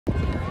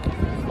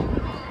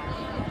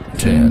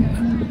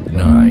10,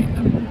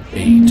 9,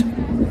 8,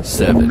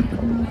 7,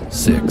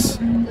 6,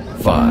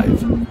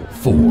 5,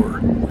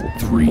 4,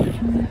 3,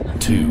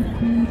 2,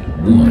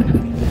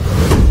 1.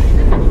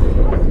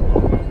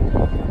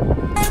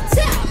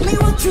 Tell me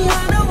what you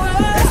wanna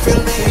work. If you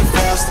leave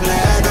first,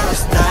 let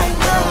us die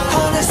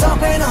now. 오늘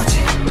선배너지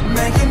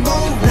make it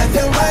move left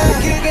and right.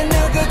 그게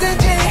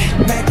누구든지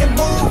make it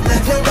move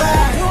left and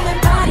right.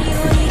 Human body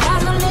우리가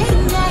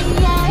설레는 yeah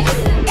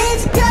yeah.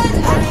 It's good,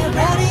 are you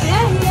ready?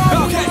 Yeah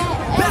yeah. Okay,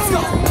 let's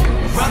go.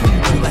 Run,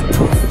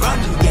 bulletproof, run,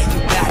 yeah you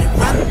got it.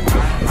 Run,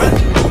 run,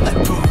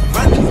 bulletproof,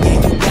 run, yeah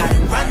you got it.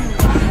 Run,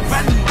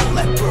 run,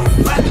 bulletproof,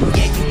 run,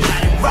 yeah you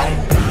got it. Run,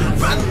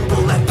 run,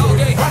 bulletproof,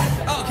 run.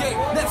 Okay,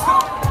 let's go.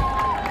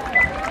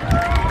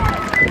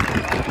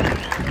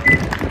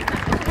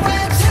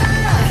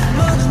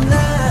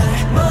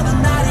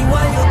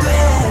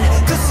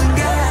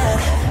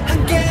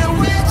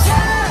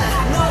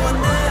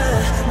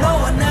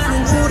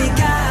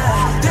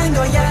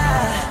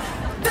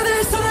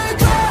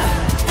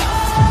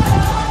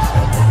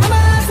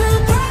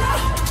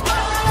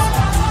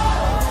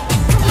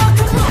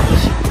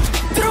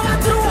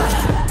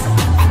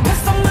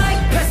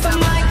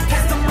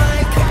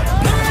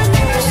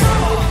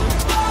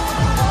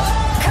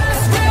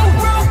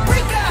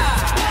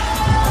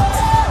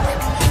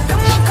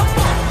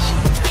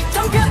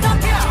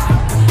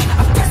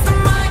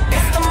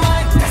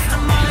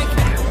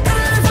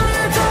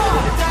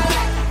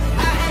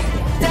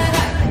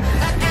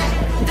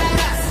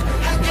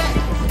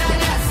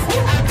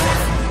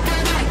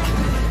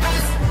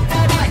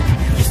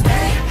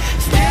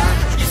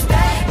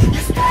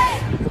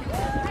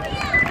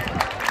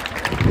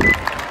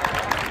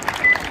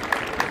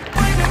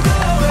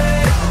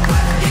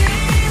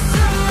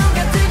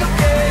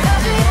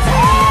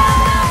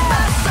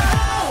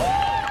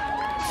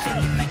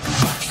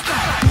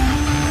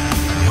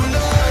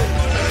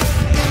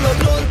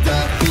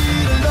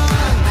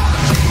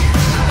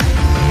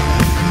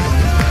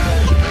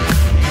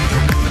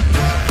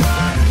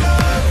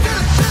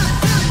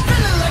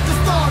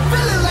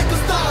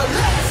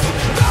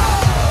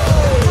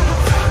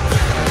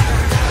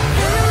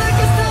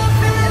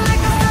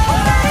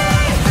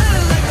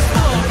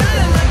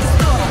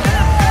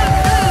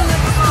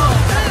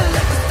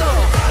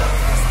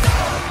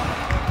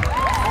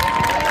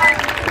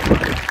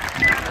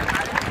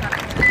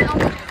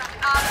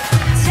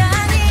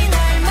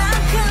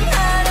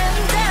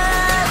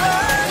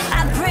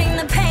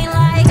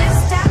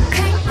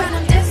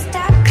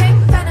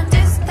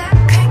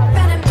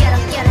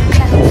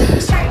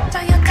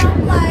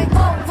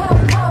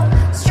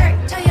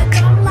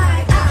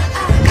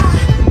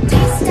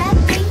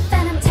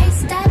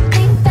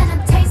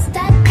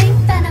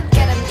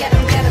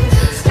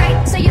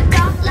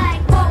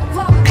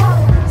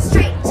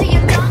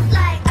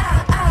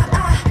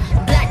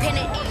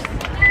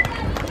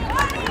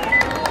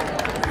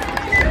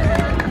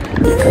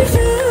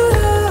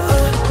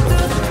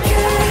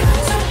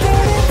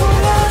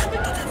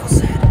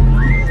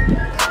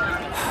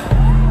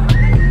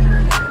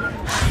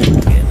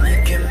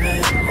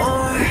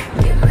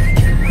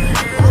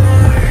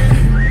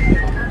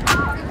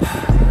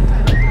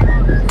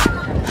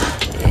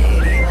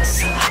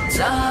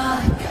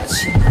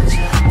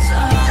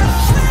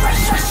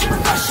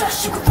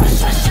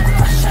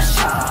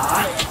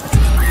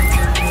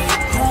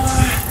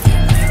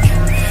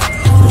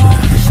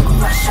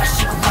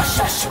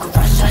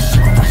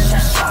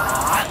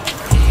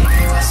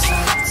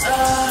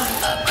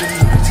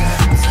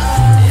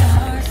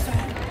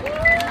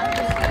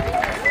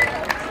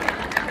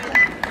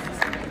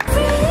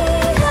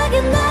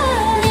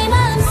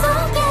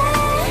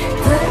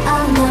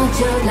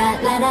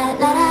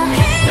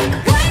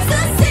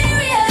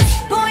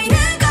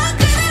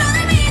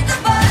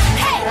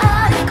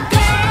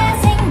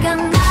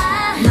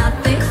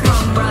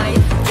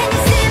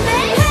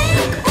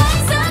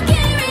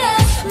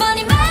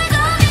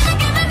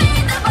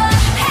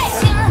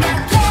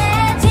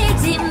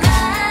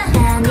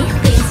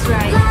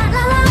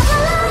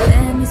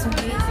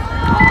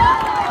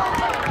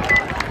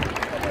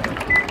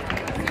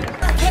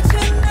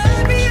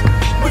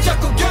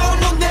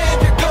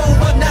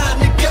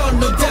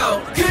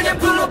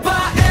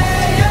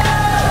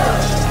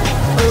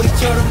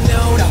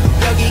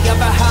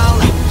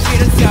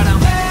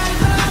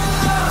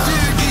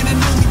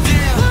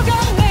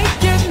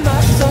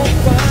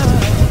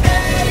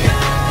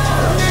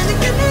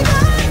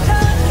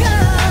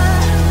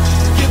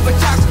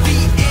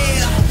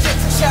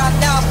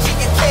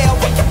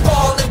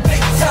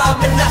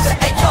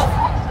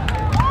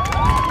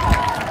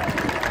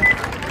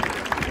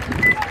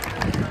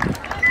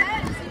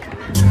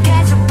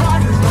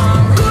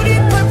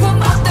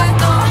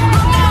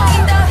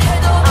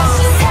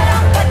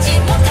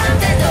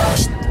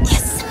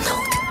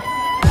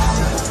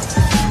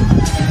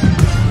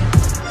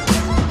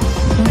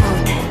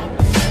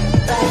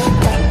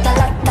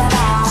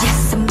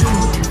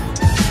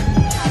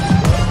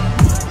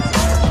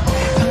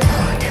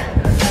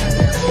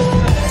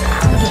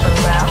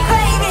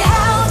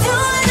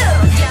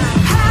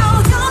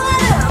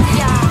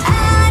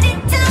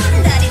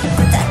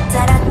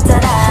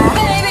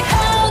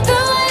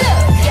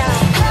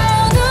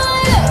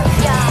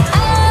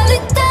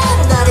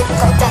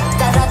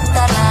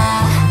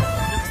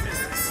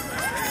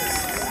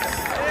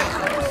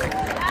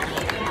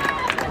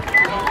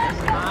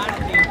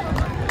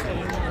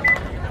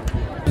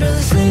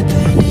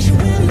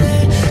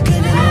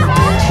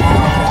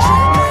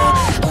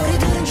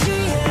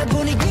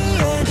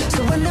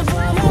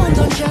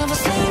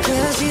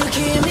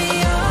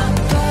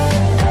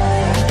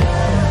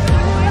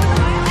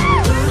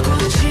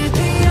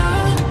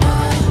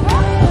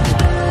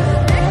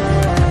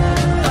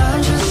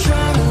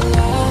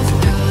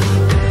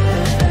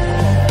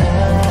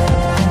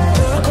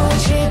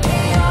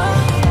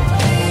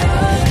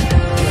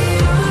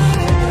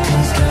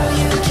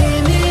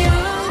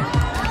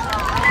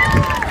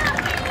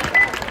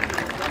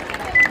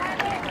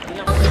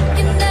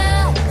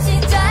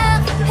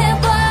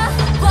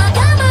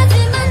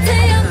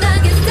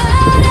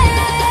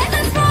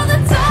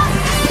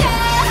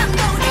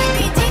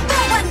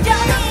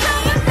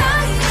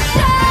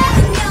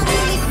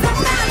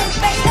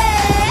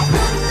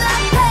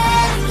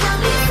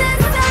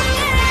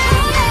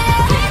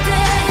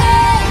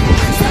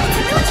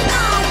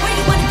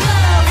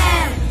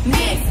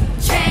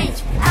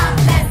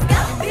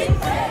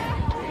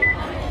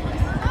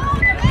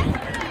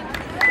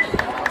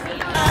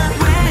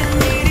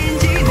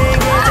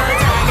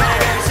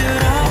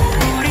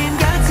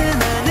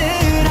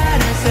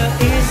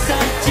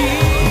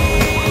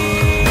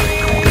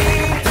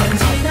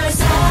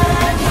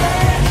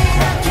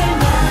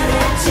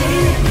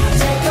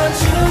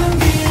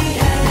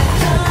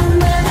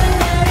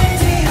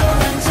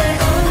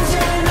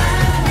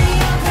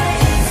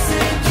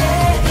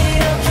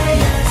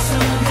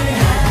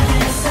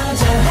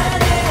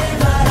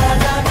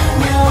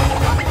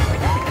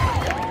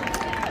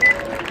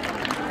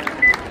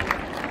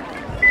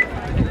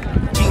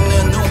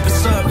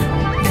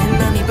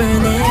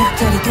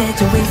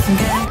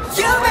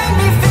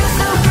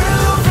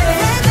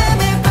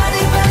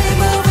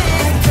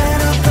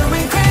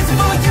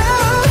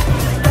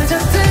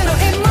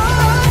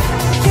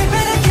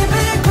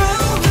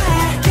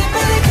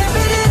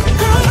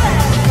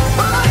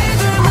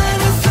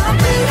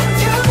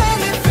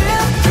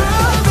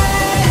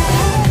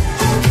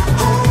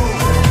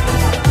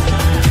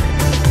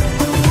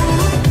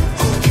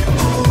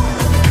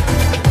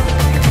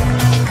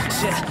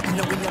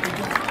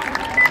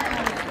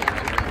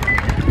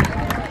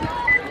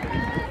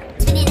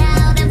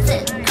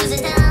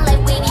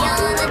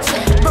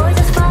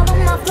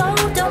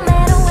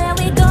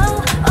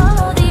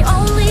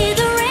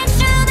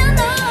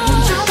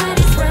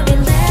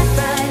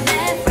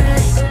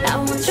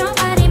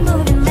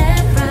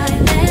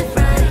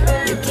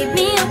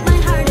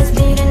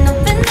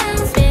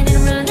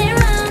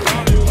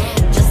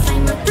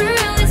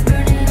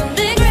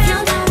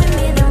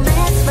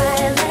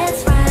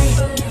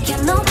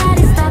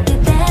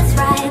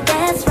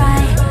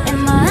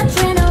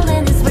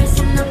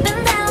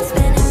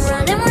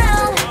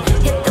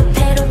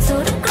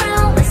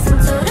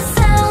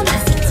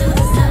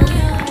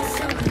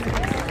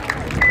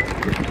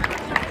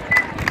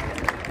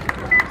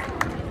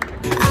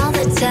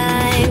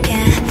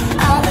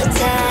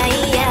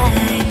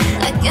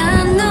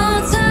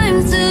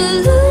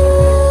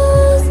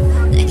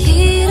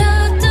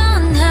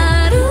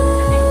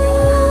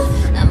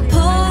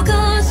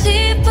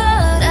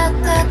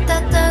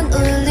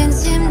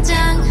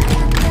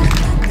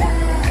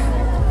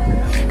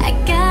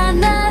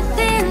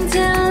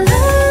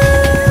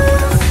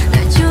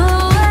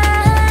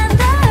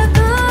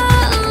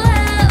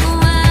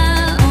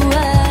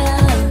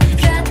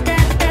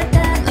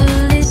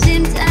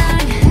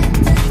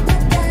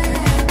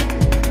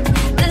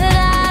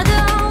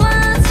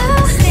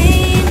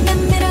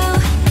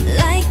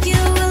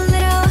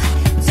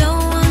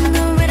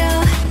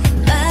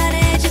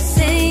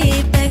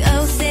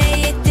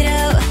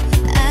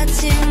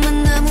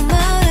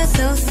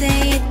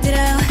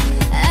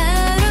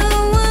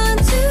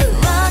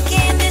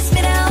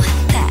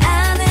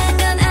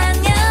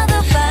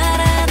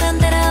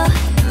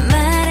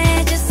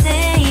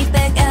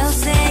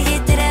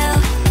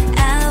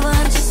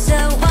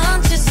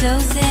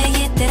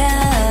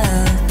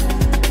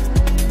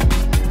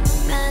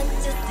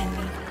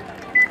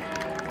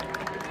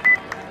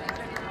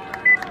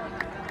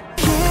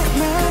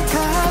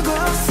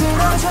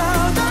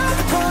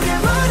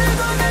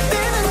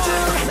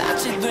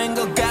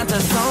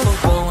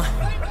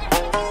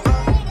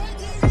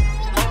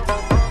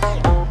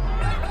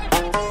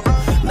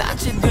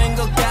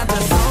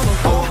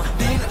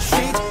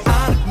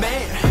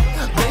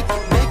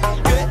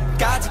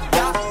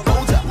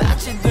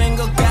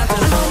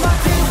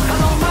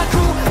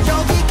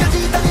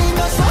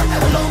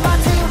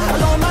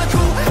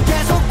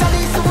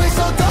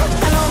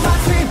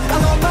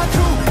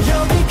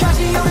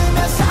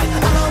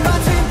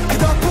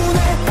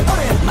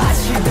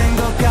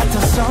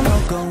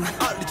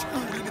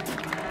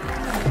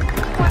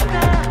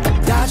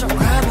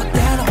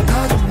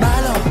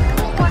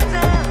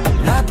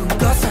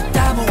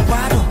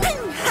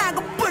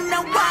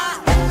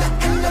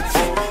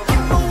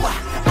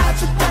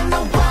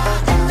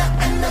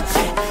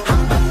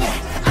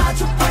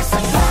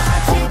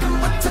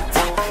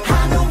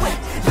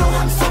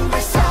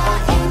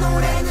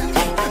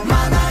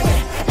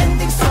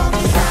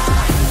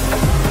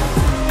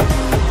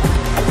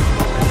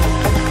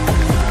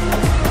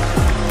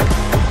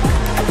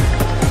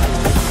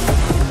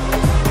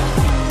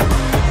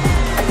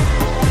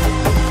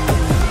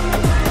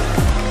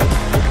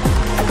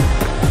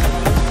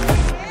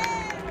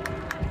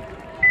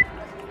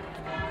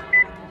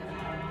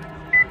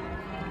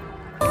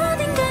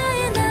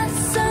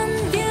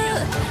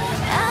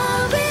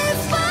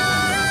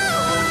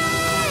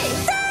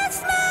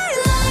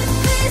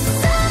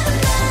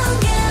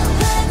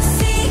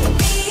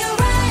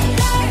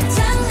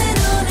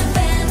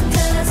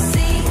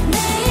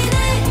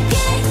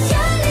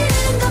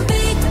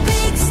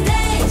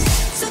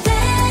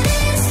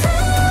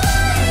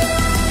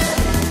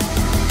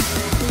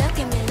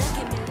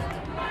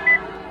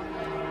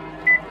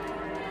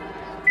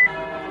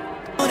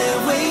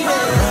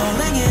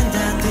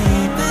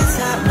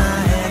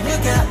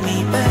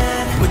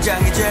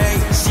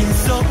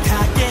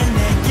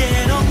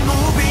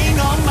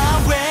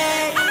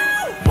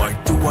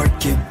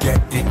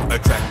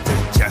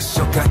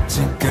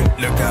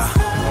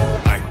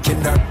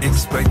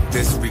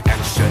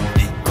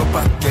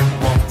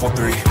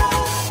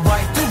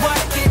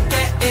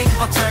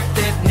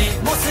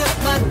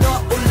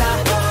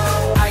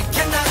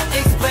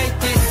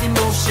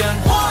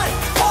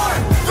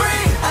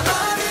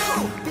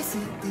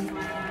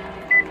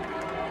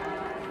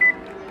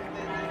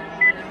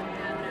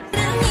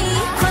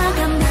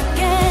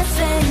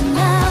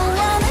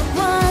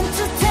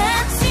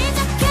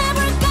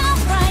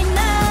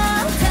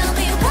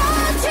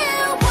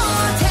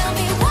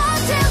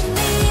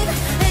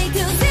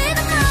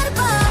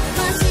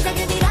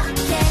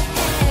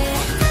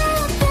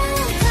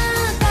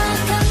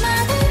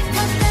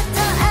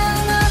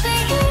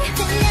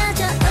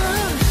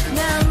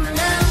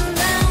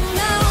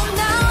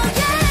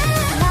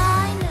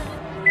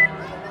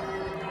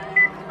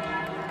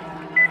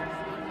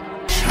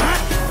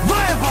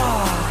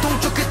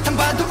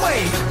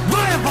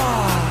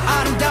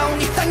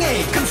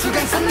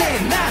 생산해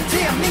난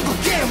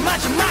대한민국의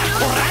마지막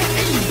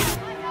호랑이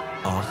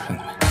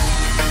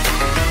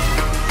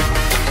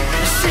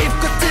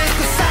씹고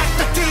뜯고 싹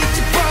다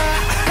뒤집어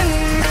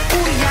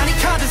우리 안에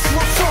가둘 수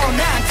없어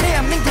난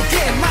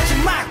대한민국의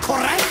마지막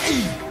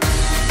호랑이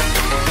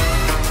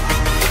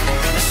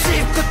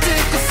씹고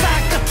뜯고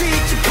싹 다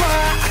뒤집어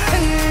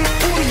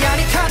우리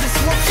안에 가둘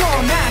수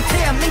없어 난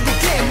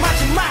대한민국의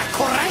마지막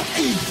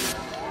호랑이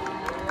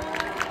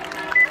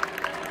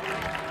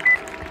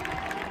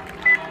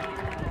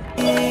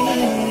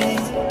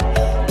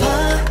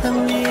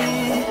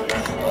바람이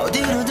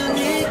어디로든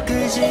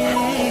이끌지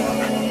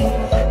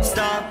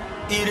Stop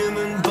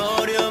이름은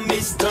버려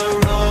Mr.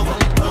 Rover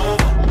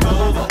Rover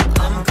Rover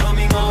I'm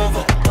coming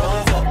over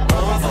over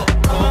over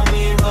Call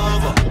me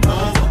Rover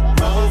Rover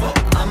Rover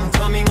I'm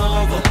coming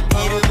over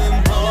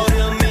이름은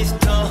버려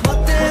Mr.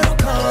 멋대로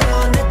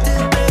걸어 내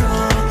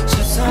뜻대로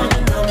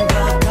시선은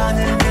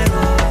넘겨가는 대로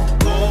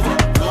Rover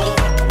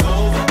Rover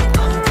Rover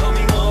I'm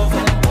coming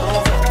over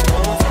over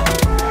over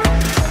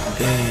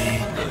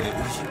Hey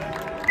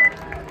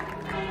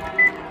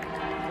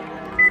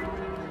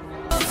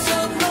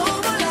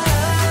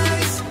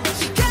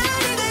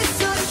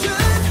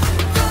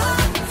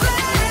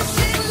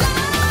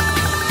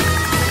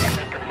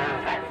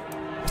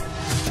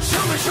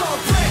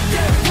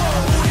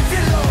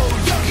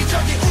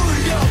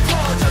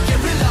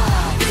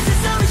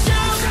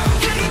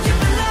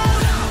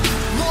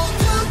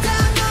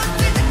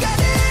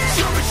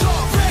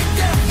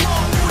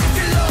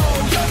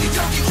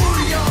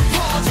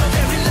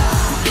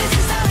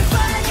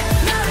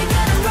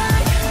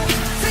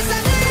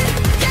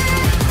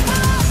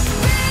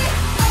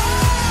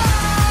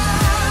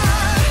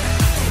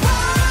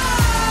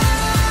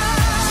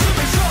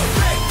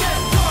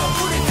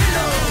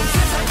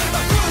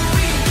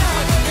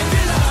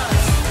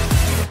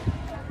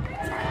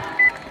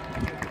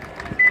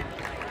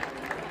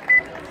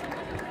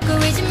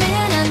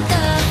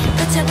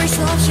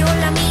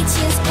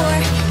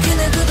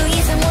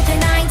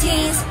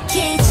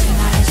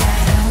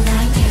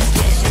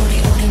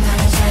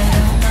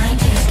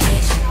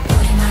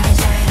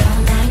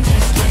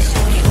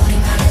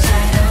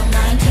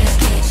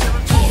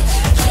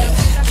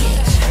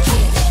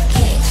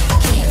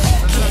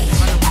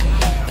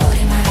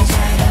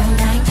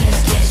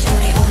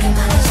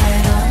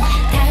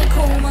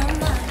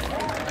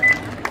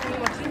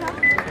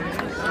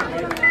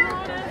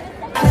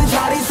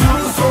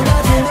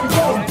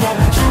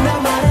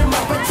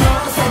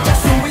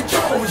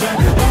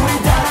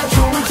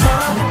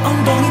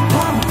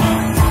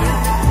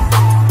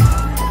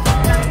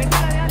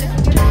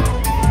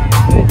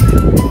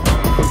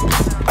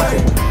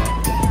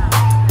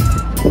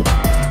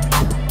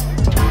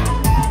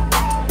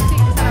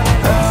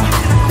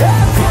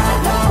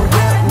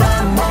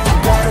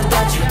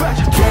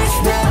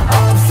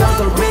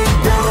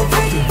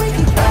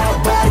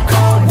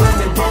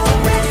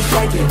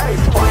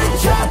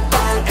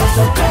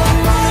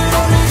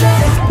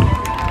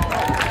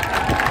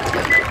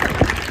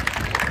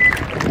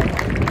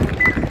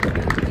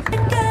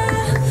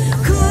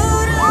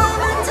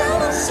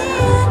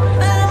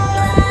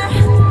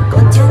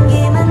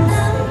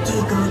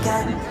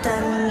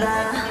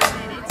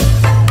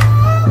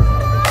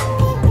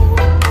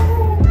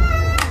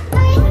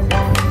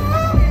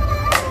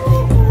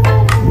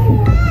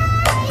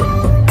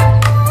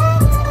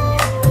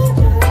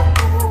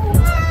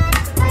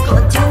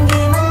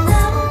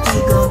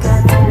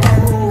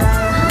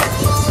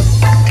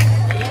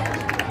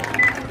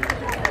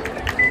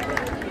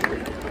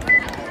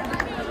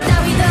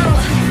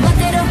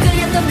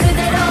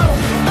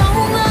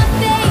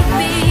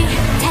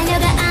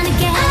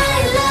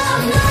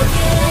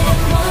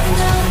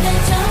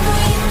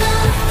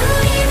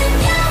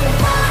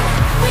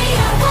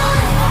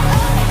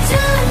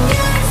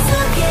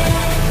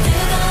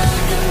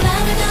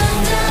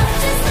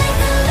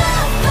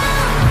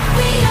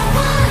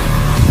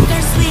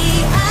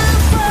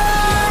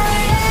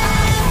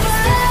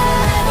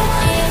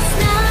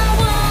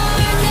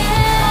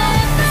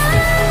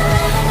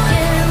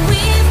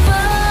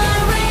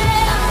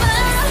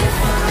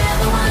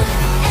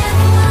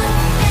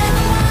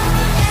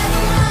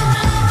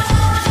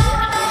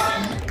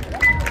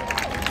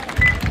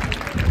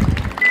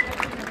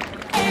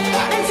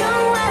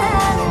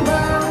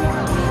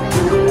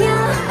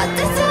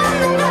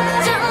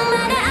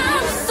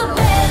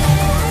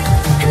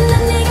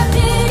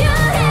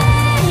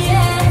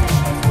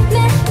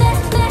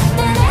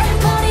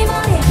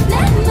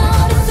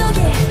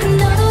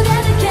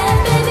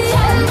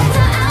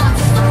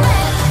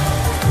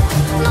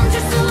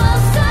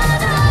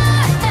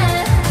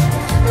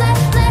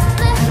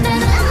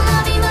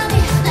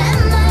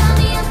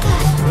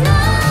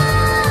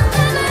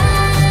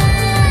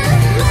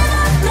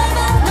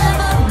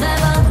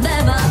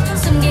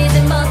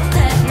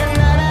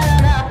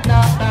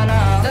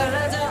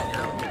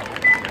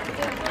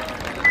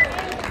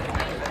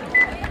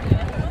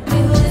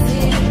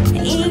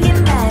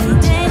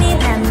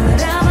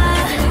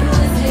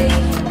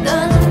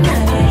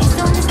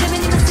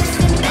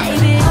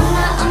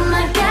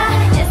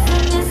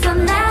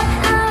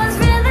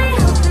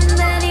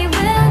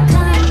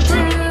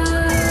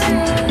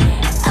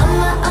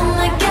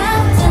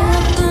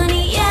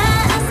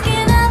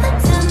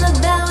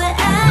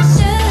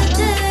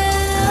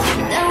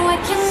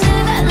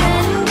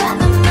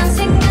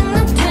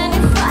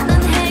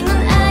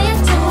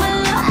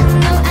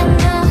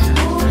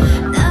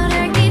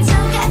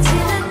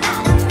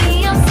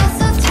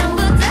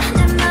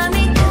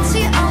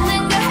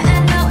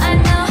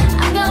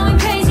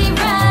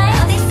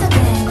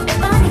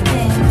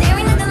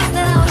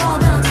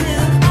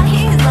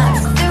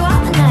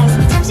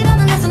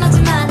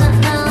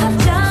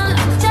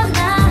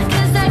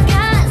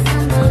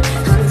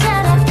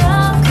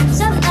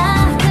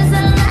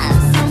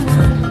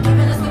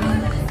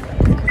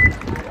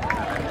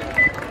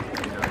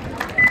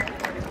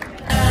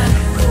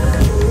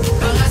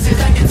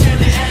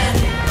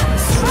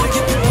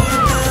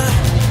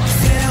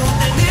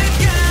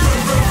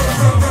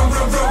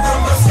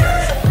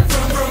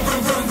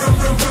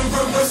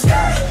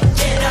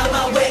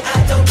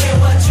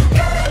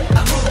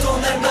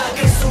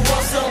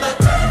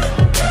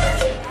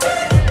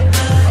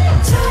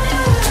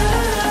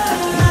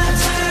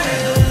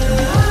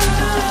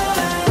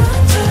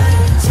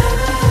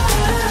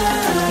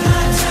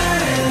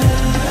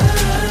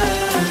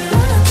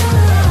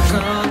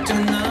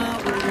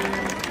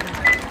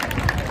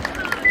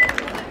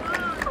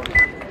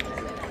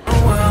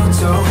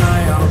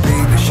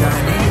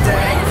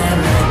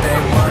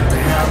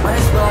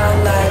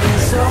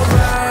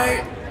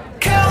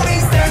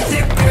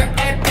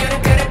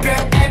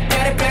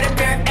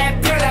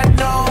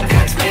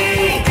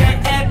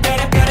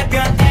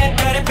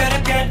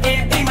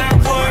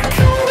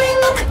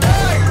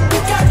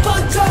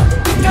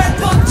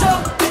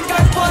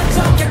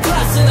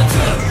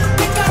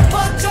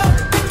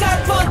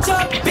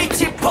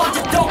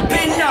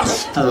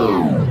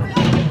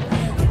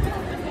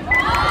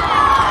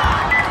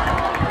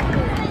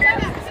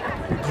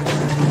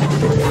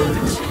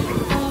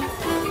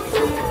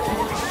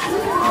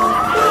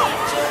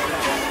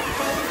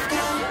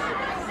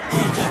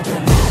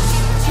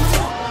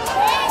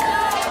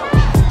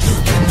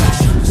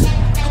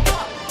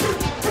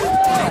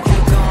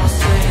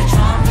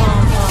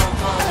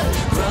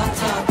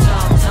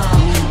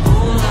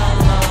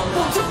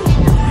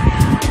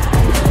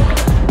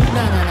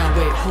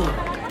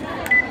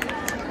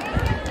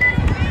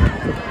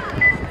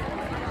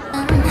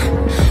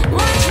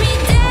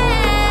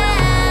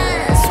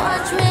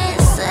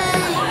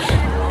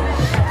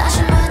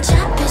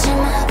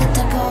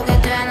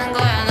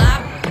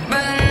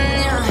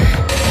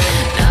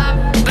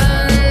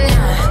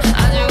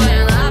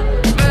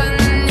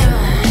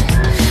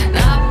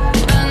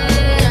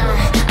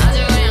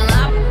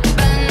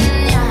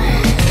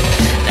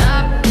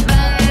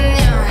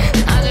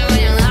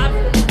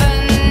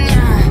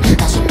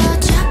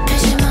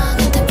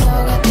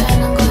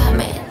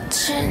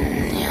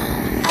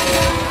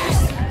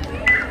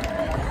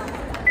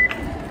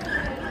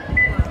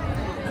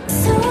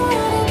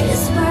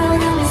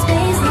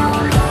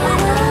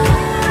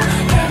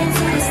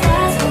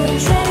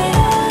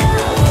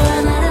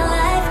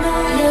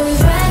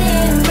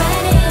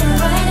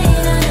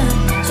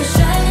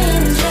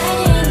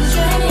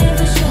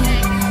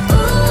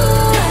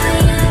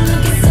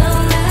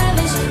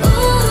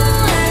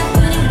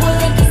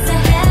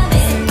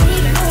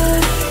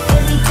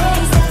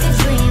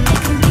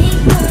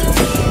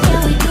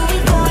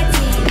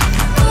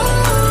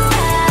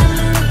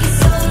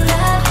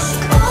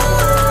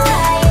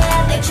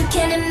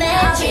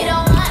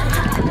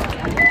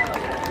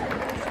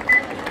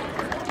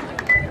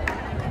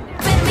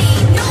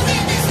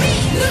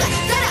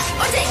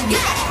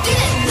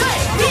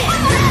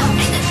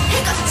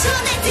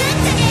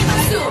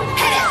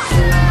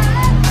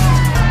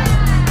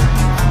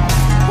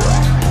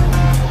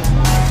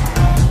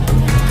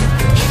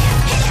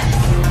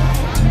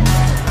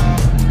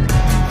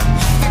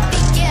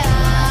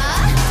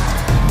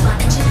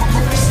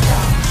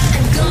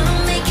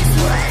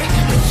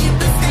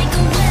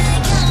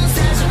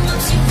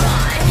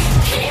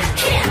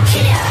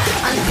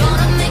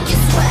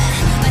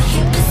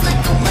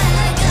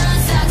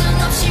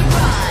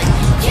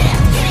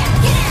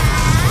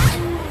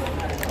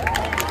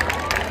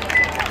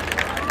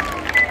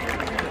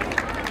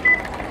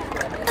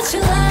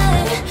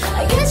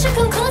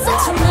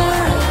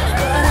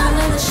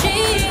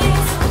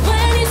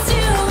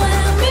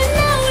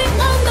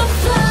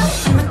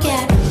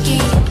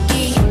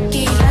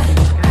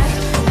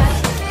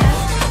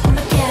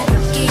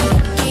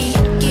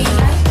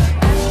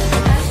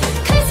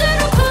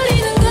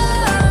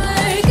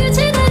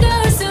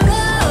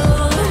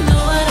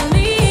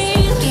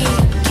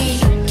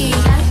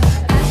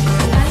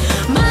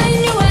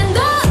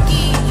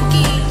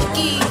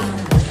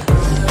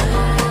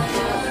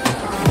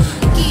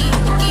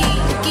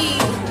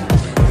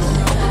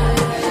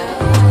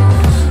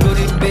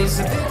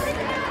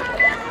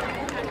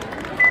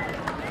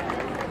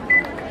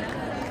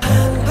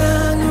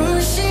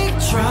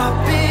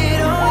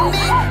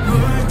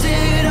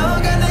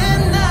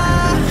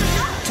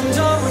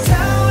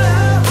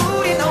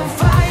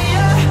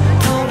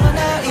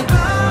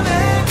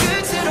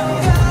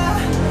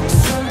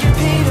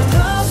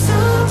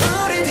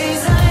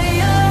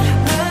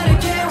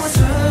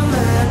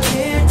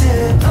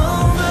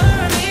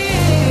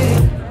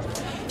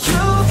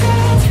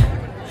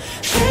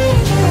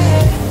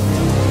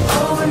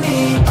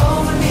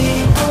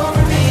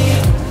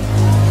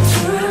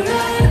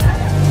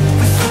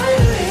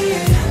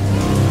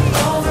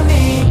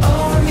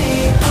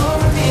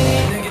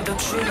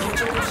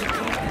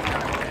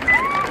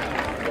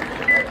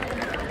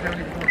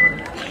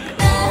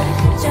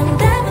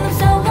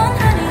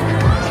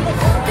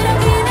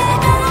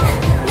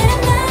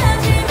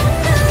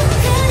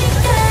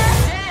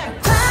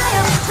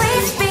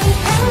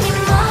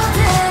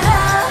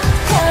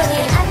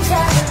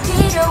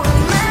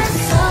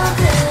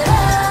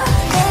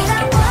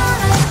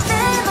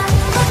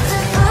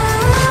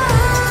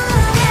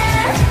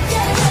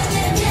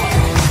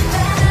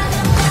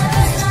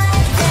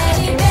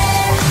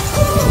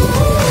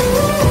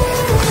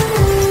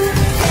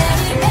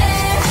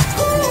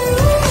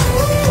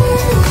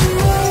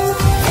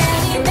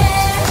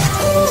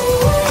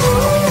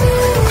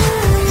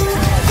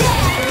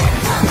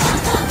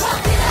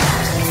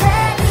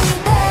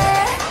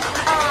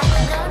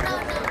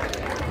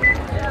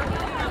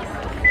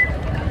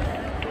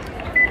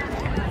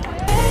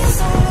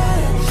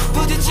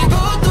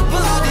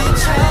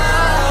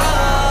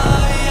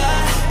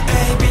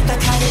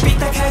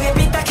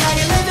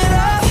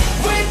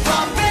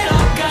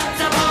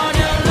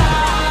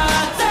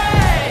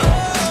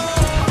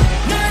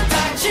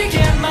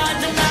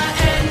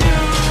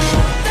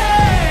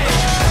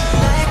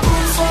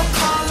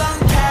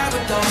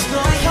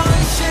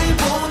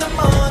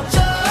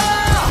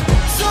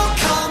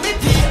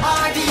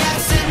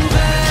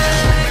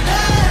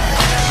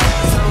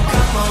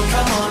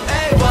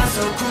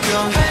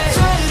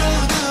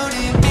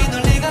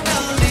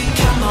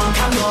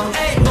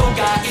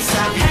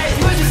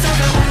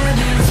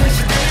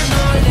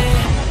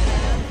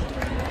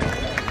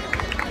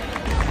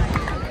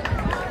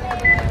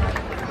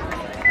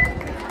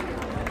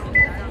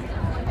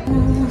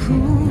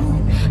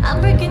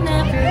여긴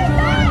every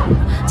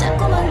room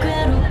자꾸만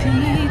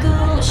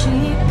괴롭히고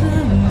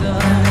싶은 걸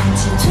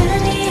왠지 28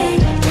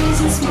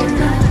 reasons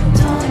몰라도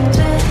돼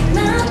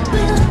나쁜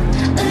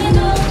의도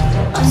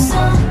없어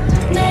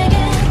내게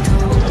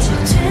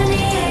도대체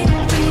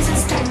 28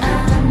 reasons 다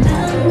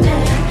아는데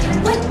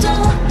왜 또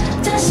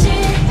다시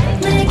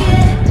내게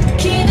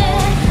기대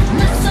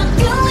낯선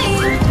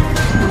그림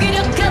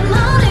무기력한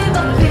너를 봐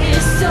feel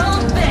so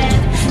bad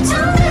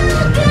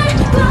정확을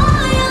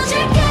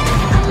보여줄게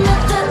I'm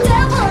not the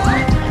devil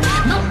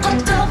너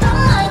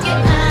어떠하게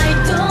I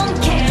don't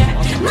care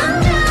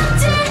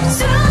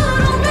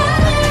망가질수록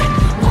나를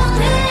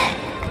원해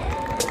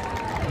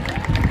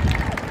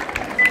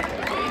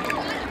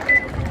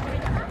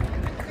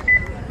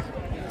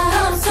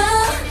없어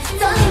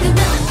떨리는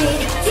눈빛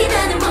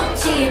티나는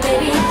몸짓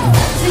baby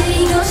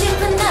드리고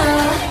싶은 너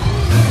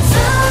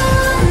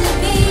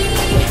손님이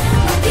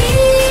먹기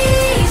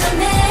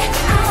전에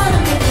I wanna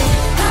make it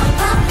pop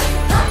pop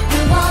pop 늘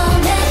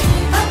원해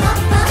pop pop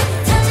pop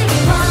터지기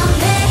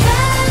원해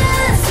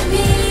가슴이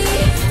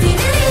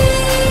뛰는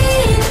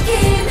느낌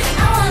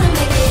I wanna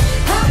make it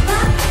pop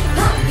pop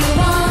pop 늘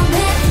원해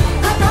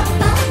pop pop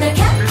pop 날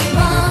갖기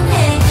원해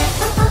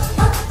pop pop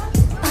pop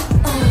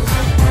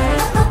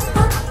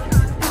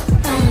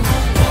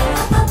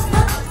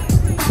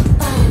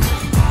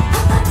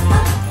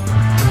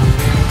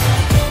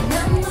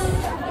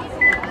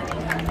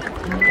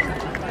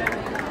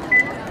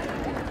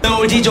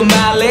놀지 좀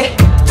말래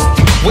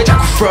왜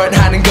자꾸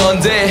프런트하는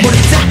건데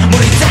모르겠다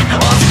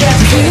어떻게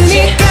하지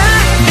그러니까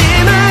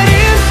내 말은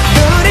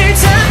너를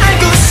다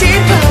알고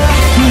싶어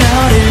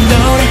너를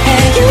노래해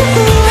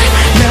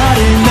너를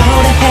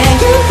노래해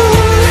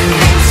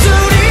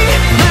입술이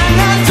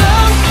말라도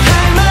할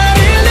말을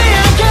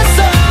내야겠어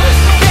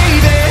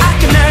baby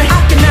아껴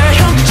날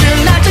형기줄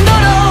날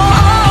정도로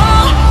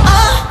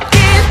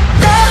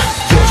어딨다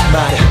요즘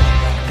말야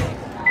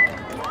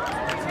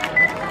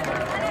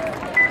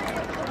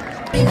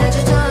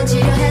아주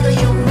던지려 해도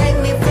you make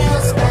me feel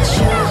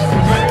special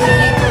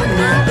그리고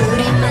나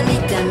우리만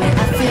있다면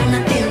I feel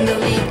nothing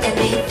don't need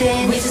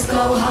anything We just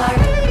go hard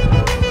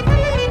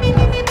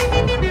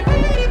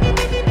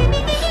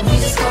We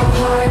just go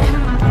hard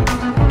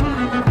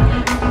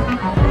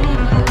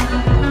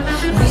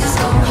We just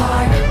go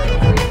hard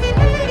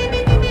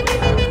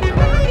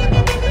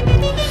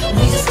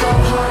We just go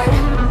hard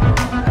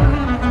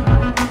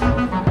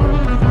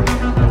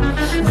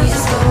We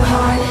just go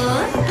hard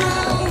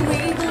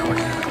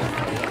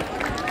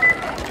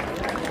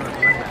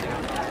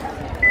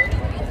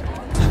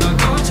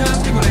너도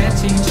참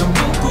피곤했지 좀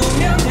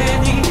묶으면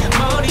되니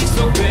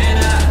머릿속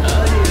꽤나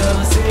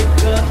어지러웠을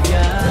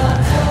거야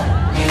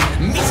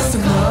미쳤어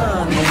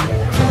넌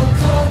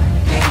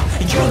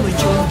You know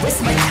you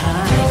waste my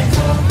time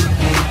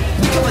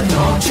네가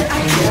너무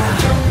최악이야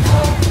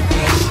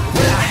왜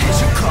나 해줄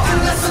거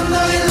끝났어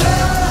너의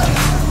love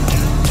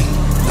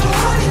또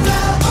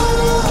어린다고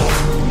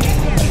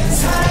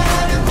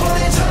사랑을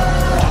보내줘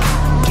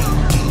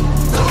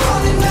또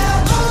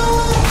어린다고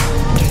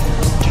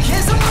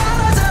계속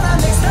말하잖아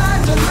next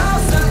time don't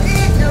outside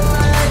in your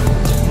life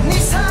네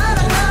사랑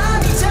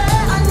난 이제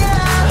아니야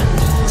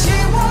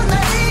지워내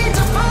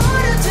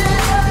잊어버렸지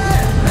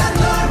난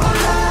널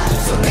몰라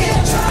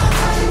소리쳐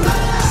하지마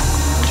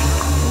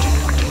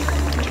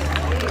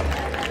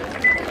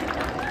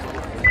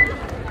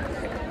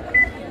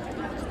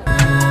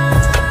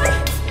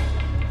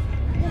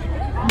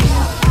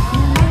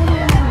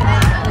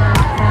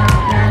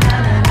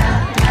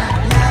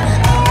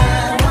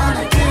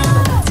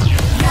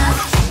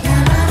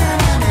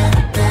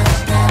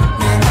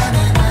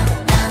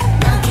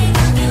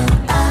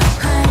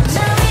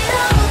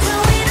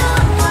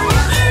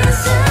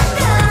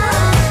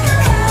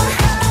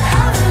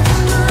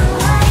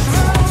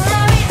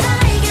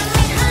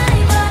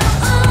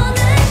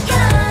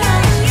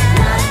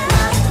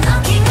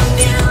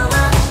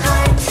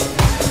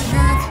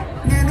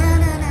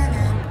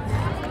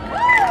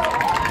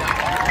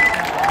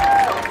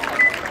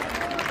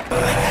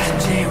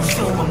지울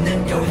수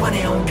없는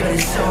영원의 온결의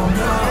소노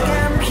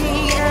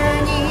감히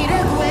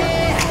아니라고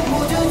해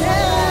모두 다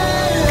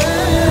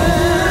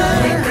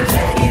내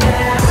끝이라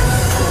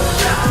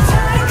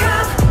타락한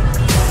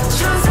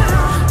천사로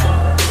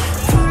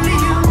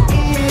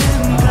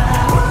풀리는가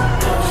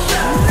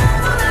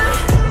나도 날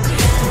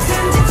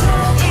든지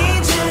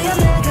이제야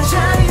내가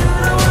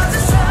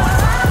자유로워졌어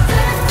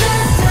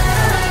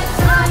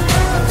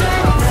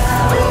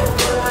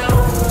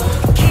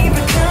Keep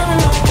it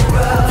coming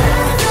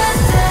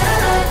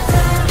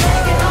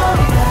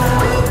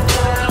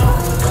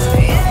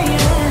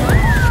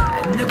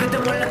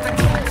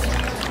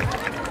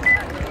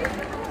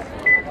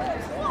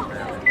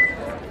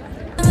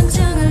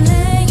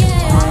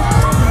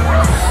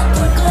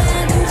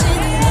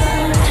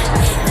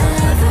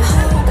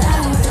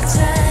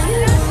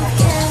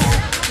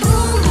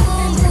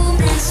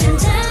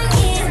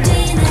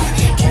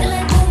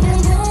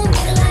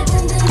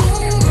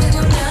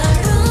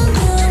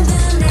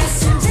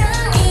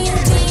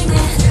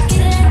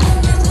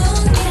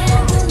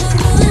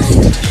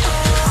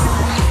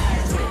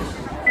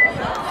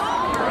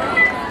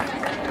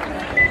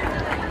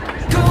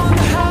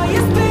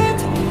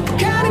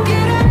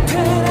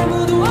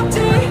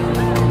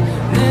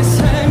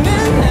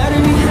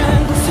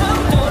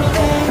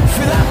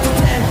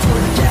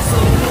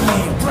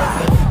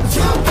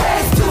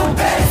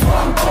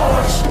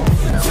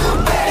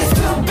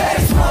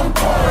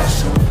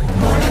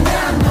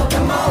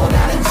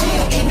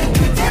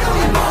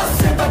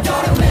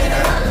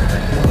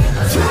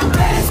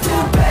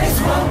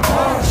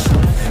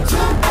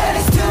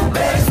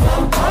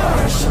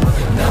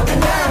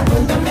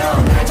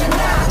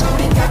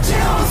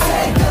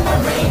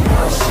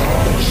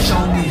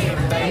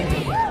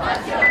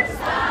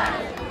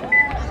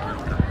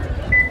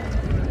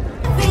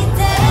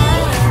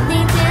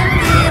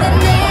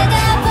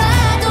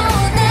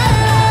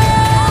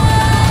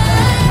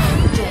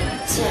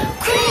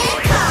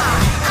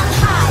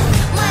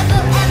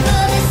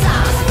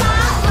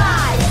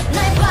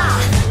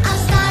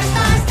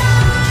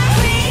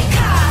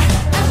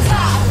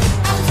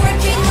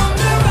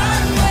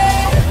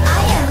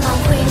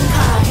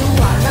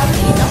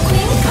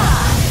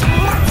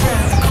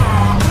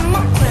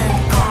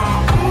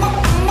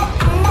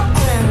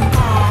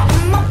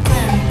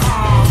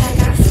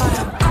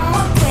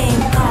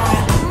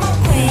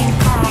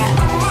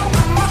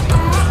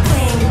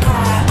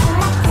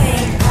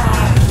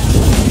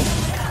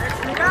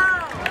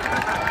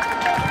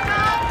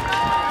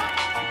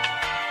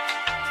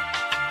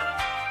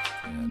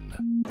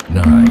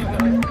 9,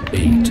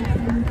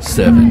 8,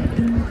 7,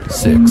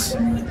 6,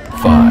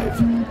 5,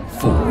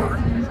 4,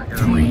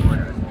 3,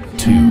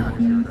 2, 1.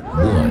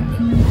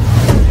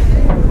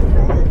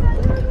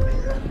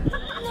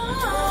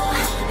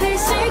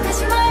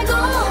 의식하지 말고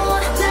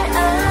날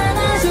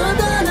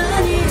안아줘도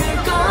난 잃을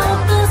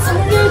것도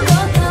숨길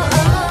것도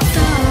없어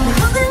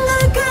모든 걸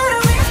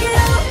끌어올게요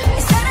이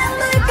사람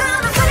날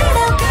gonna find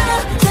out girl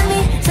Tell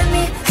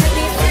me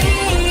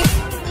free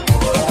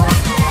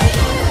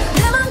내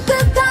맘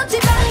끝없이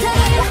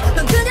battle 넌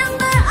그냥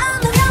날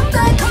안으면 돼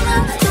Come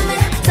on Tell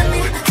me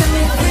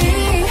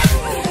free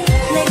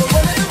내가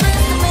원하는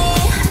best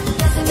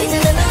of me 이제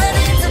난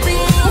ready to be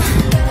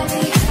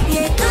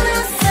Yeah, come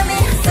on Set me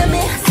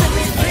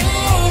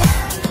free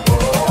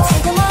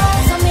지금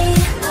어서 me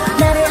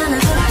나를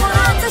안아주는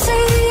듯이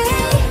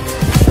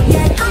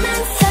Yeah, come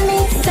on Set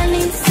me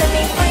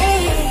free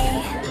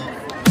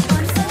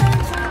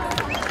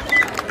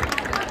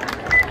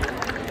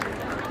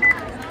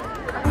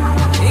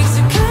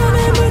익숙함에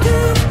물든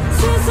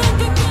세상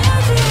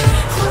끝까지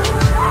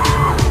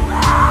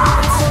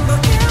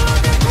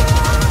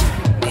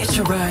It's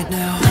you right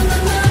now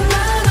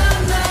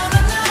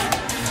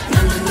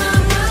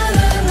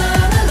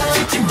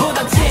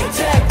직진보다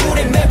틱탁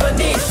우린 매번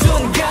이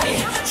순간이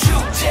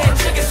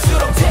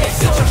축제적일수록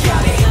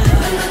대수적하니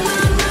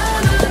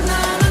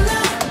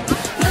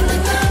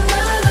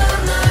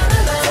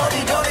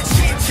어디로는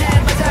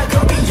집채마다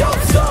겁이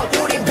없어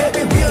우린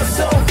baby real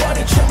so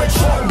funny 춤을 춰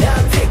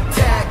난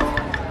틱탁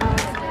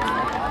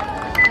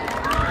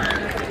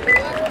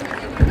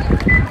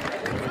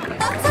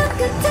어떤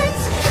끝을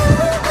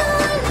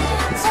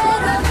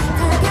어울림처럼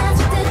다 가질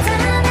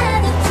듯한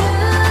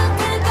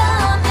attitude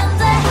그거면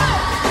돼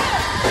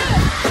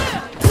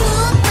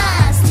Put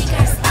my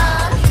stickers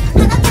on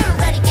하나 둘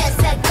ready get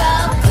set go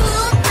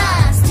Put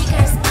my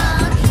stickers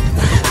on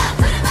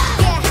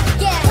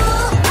Yeah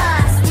Put my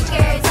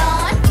stickers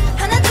on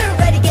하나 둘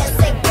ready get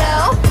set go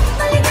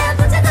빨리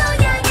가보자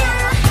너야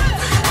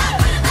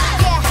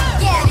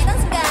Yeah 이런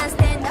순간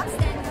stand up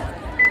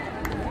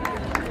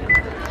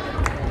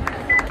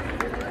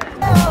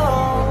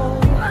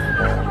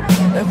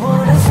I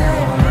wanna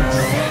say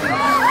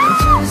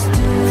just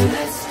do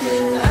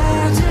I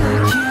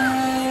don't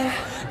care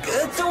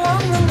끝도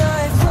없는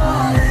나의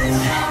falling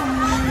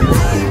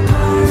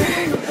deeper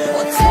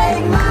well,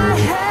 take my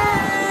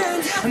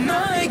hand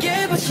너에게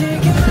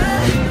바치게 my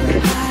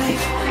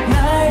life 날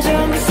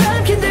전부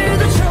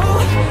삼키들도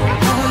좋아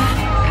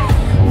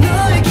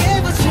너에게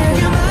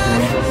바치게 my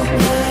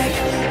life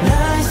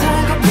날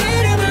살고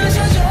피를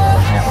마셔줘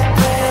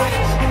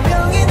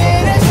분명히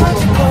내를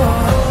사주고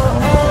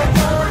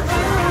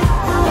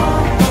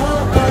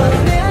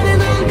내 안에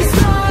넌 그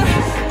star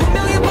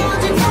분명히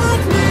번진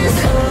darkness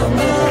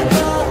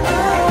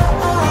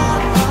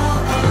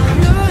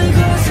너의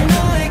것을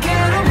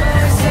너에게로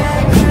my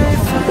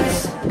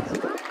sacrifice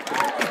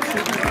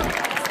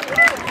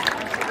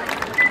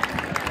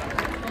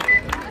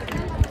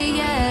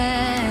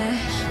Yeah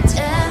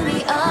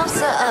재미없어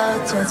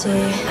어쩌지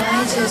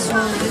I just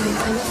wanna be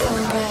on the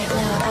phone right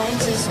now I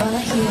just wanna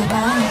hear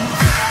about it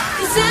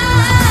Cause I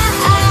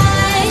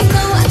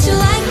know what you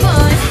like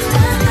boy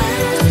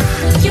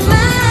You're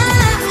mine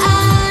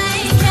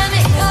Can't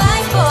make you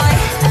like boy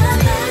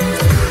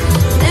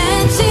내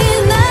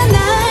지난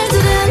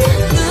날들은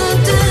눈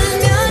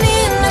뜨면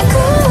있는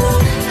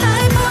cool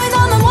High boy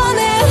너만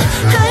원해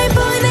High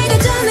boy 내가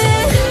전해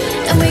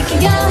And we can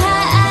go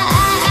high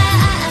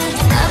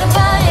Not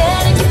about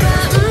it and keep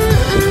on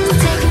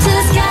Take it to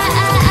the sky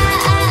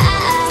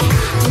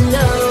You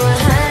know I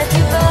have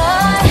you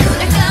boy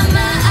날 감아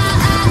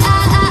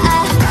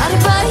Not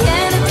about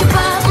it and keep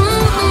on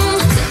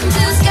Take it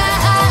to the sky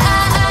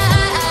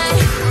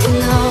You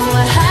know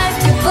I have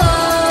you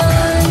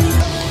boy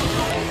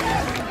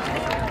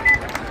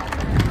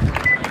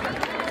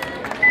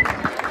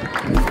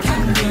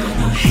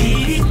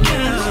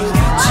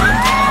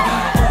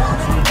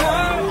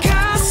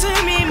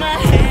가슴이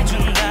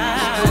말해준다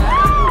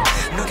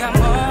누가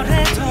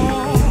뭐래도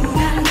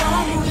난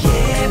너무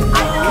예뻐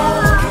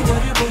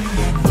그녀를 보는 게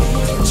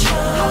미쳐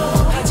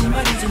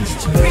하지만 이젠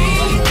지쳐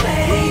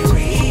Replay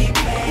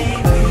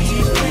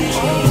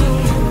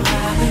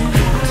맘을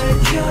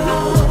밝혀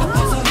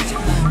아파서 이제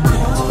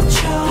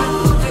고쳐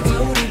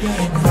다가올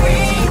이별의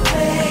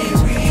Replay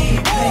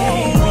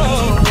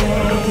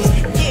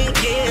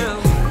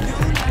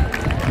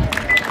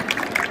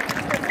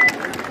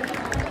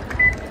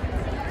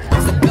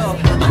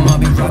I'ma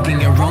be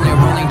rocking and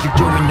rolling, keep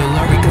doing the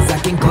lorry cause I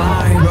can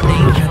climb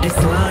running this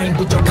line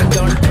부족한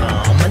건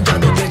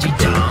만져도 되지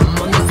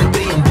어느새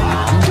뛰은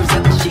밤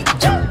줄서는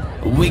시작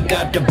We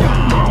got the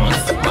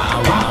bombs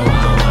wow wow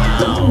wow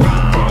wow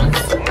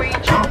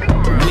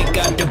We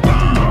got the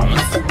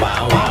bombs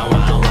wow wow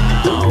wow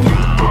wow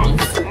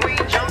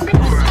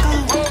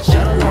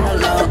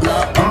Sha-la-la-la-la,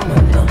 oh my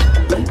no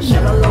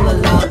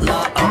Sha-la-la-la-la,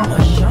 oh my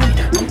shine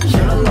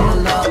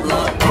Sha-la-la-la-la,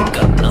 take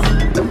a no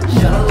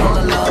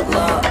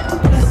Sha-la-la-la-la,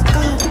 let's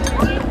go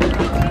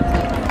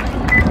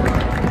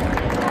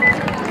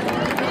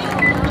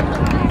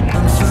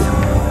I'm so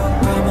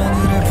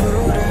밤하늘을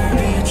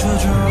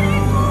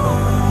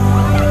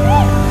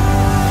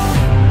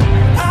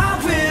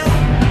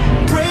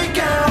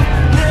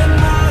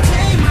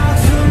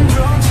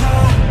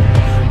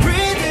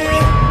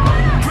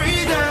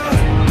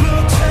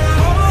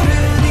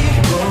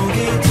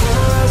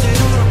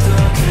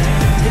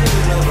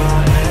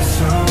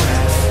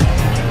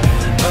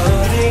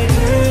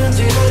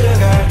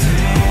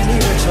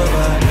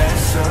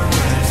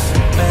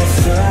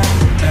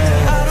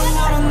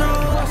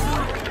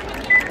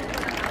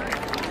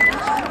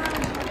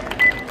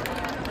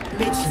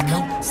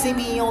see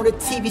me on the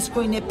TV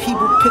screen that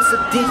people pixel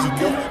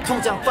digital.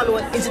 통장 follow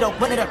it, is it up,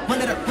 run it up,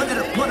 run it up, run it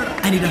up, run it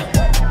up. I need a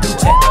blue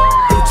check,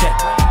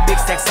 big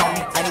stacks on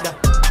me. I need a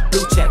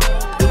blue check,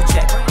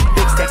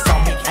 big stacks on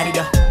me. I need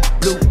a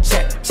blue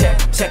check,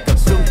 check a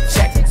blue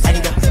check. I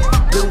need a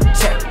blue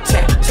check, a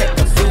blue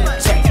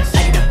check.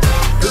 I need a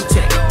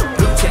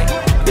blue check,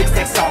 big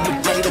stacks on me.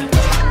 I need a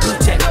blue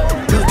check,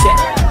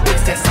 big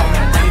stacks on me.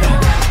 I need a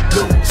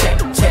blue check,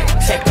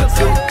 a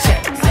blue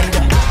check. I need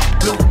a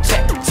blue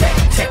check,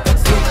 a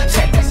blue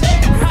check.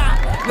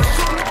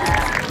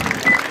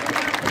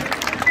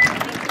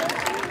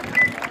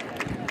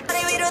 아니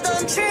위로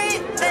don't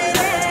trip, baby.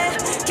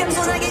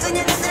 겸손하게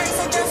그냥 날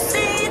있어줘,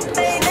 sit,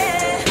 baby.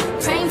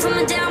 Praying for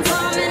my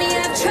downfall, many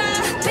have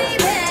tried,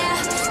 baby.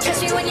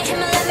 Catch me when you hit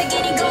my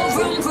Lamborghini, go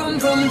vroom, vroom,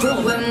 vroom,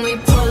 vroom. When we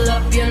pull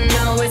up, you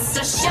know it's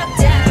a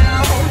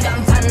shutdown.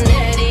 간판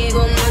내리고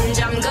문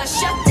잠가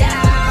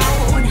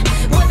shutdown.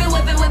 Whip it,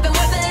 whip it, whip it,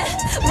 whip it.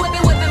 Whip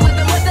it, whip it, whip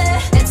it, whip it.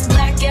 It's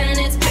black and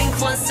it's pink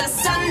once the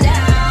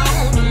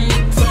sundown. When we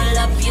pull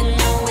up, you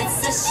know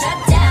it's a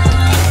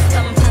shutdown.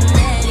 간판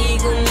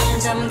내리고 문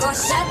잠가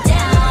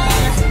shutdown.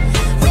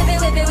 Whip it,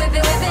 whip it, whip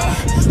it, whip it.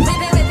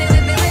 Whip it, whip it,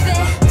 whip it, whip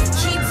it.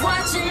 Keep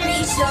watching me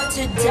shut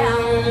it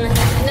down.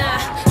 Nah,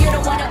 you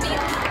don't wanna be.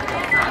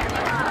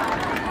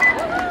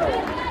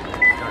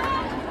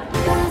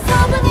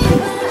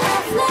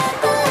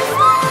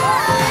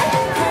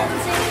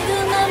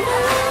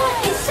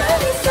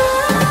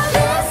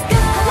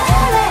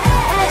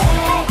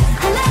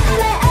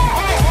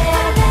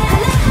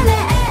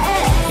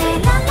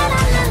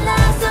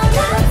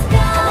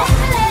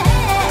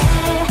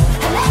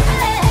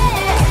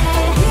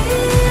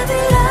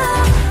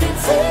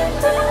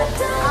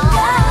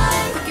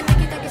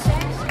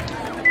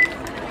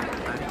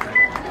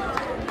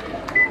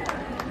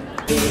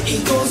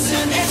 이곳은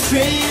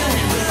extreme,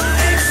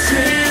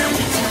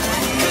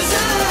 'cause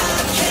I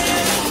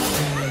can.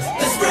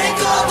 Let's break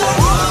all the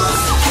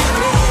rules.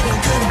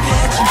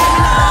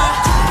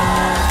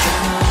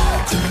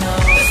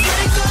 Let's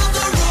break all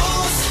the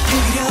rules.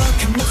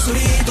 무기력한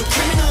목소리도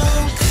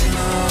criminal.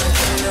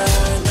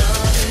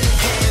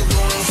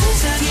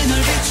 세상이 널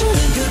비추는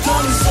그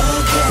거울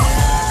속에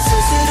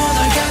스스로 널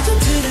가둔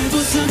틀을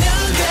부수면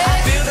돼. I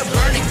feel the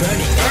burning,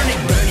 burning,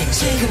 burning, burning.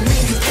 지금이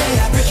그때야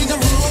breaking the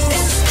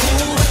rules.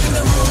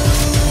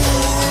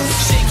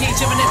 Shaking,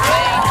 jumping and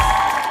playing.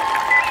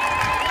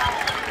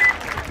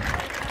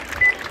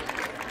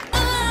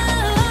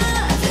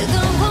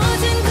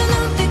 뜨거워진 그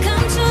눈빛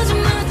감추지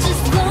마,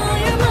 just blow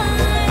your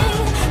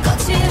mind.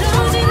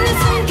 거칠어진 내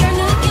숨결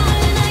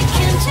느껴는 I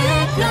can't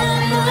take no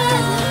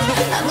more.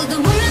 아무도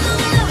몰라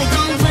너와 나 we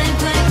gon' play,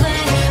 play,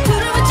 play.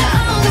 불어붙여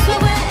all this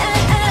way,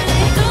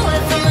 do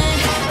it for me.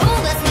 Oh,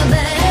 that's my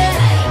bad.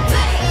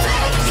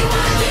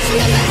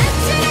 내가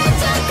아침에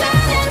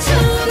척하는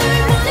춤을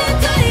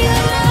원했던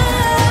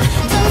love.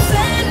 Don't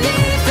set me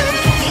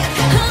free.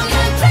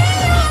 I'ma play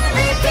on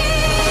repeat.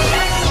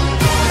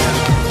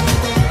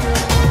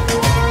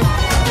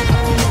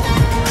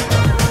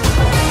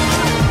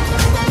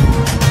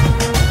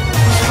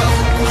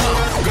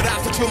 Good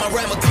outfit to my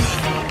remedy.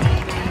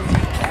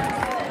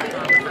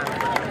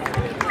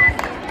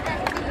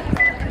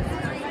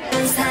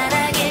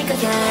 사랑일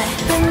거야.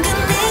 방금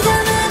네가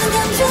나는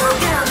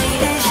감정감이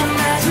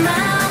의심하지 마.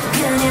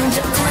 그냥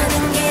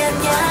좋다는 게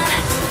아니야.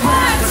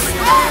 What's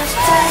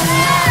after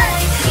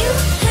life? You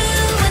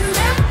and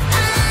the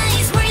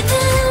eyes were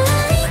the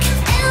like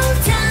L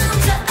down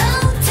to O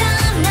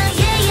down. Now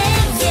yeah, yeah,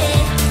 yeah.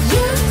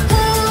 You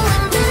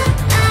and the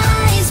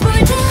eyes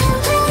were the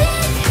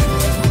like.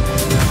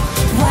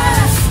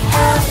 What's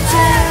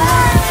after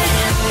life?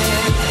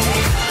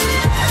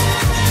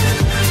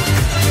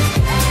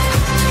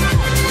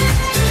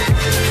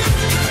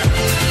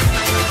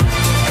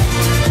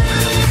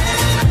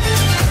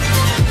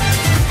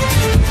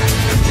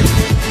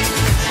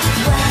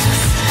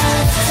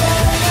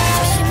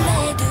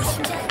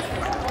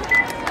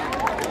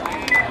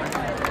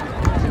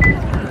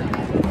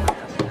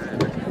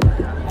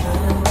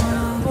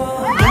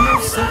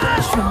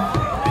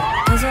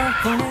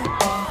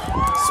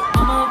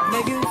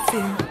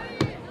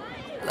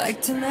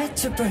 Like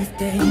tonight's your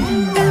birthday.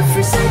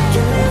 Every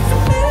second, every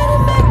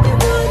minute, make me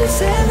wanna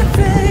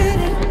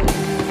celebrate it.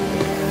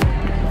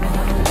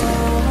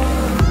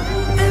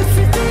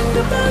 Everything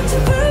about you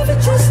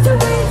perfect, just the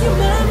way your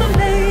mama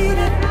made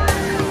it.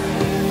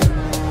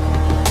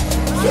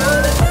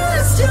 You're the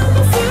best, you're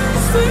my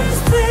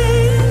first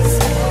place.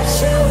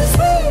 Show us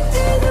sweet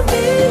in a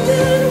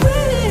million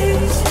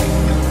ways.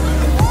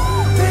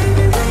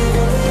 Baby, we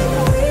don't need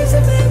no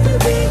reason, baby,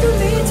 we don't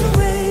need to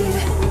wait.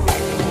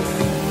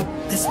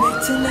 Let's make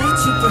tonight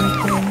your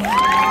birthday.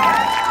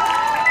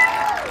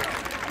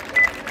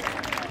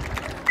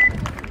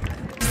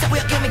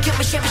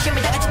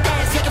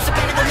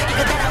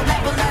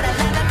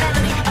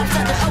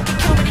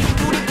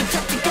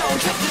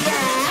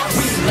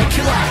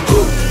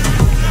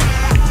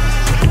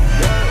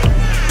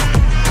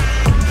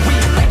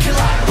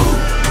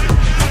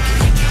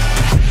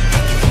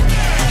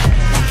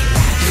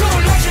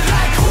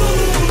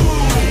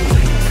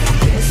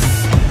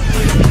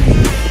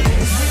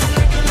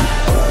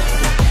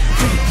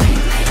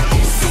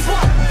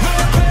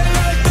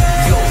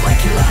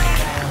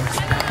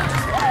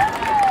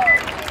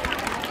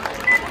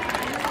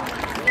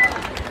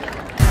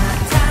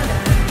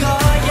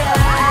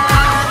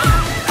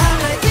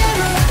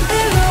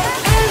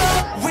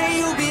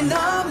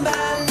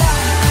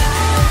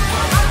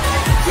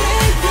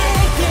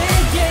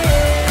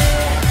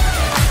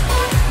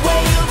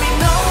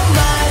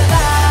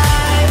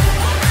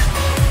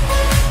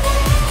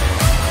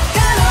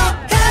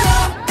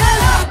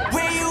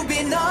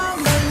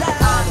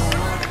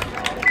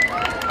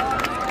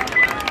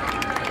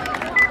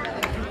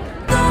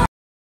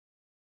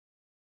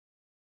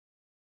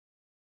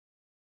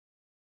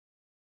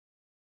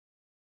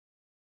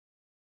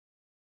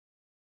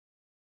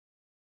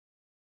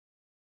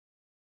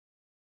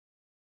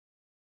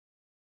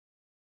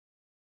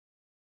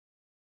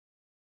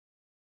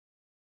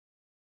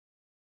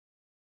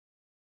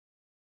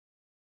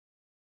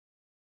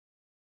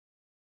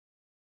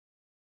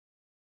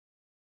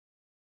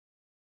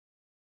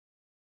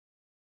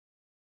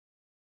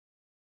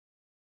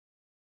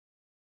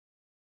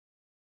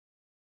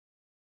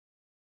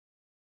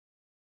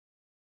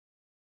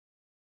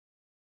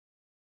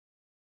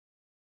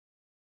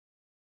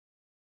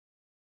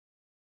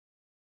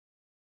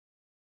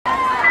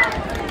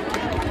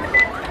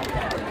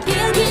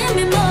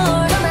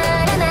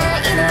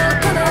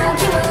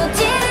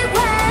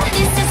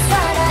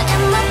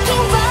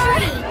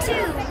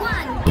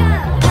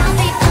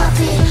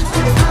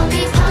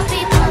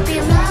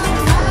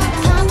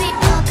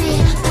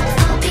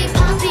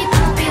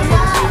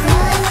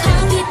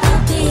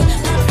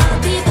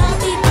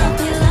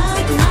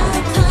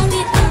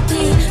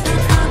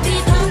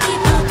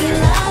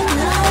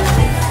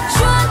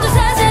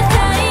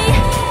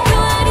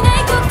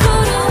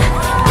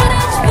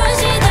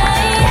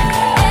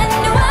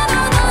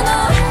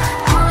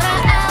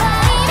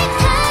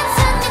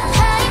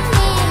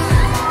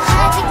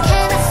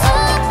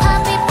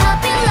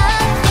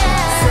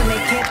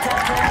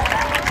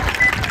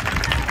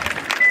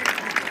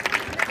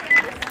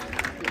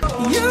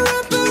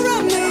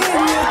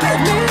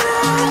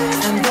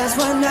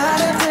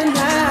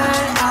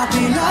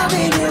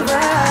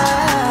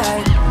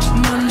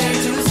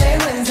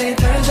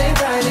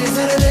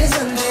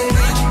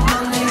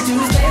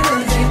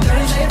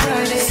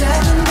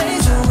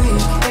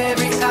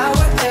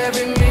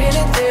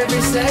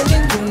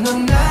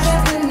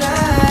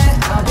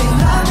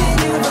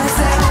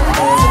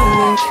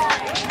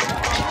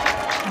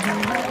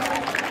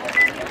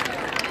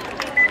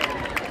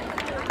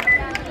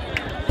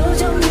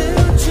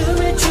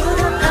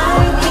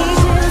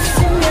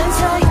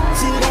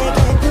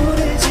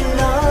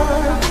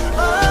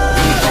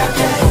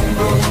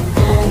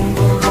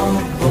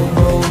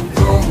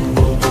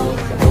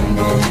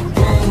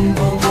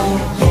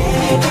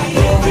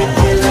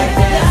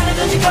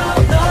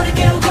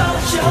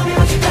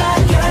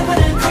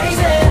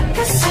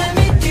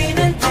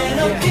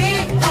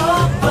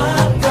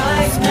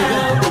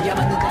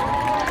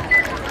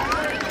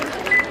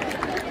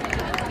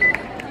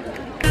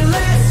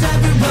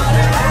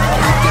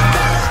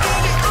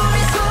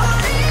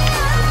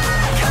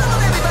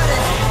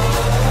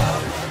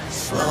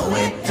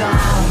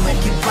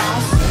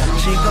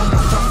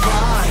 지금부터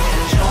fly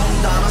좀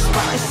더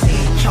spicy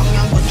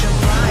청양고추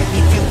fry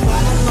If you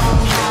wanna know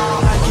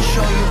how I can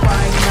show you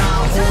right now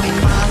우리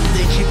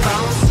만들지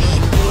bouncy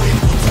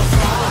우리부터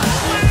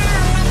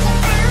fly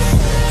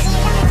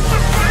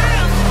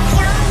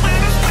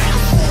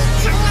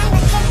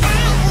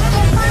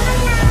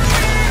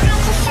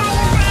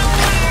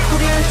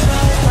우리의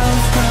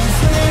close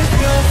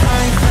with your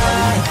fly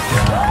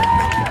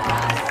fly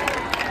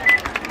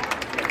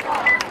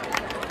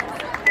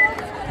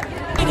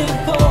Waiting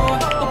for,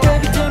 oh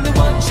baby tell me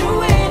what you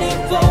waiting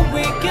for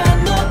we got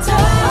no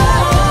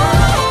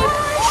time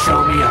Show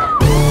me your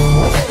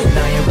groove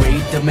나의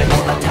리듬에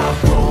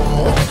올라타고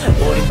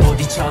우린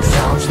부딪혀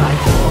sounds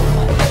like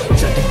boom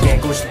절대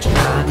깨고 싶지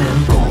않은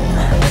boom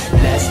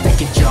Let's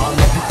take it all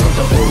up to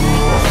the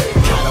roof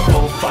Count up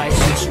 4, 5,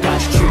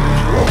 6까지 쭉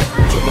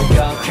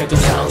조명격해도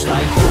sounds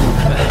like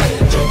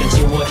boom 절대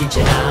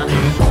지워지지 않을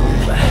boom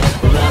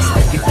Let's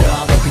take it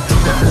all up to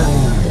the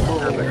moon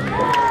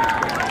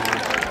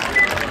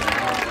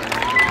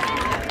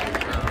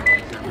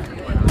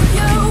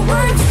Your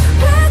words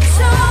catch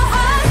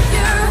on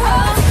your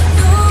heart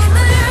눈을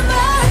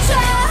맞춰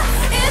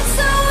It's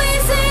so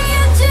easy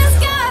you just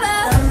gotta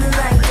Love me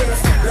like this,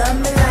 love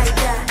me like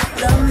that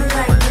Love me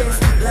like this,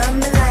 love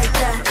me like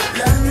that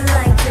Love me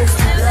like this,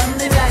 love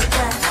me like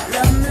that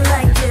Love me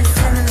like this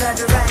and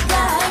another right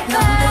back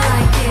Love me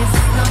like this,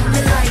 love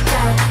me like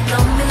that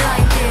Love me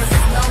like this,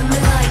 love me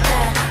like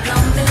that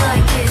Love me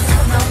like this,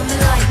 love me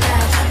like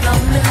that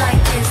Love me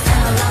like this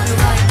and another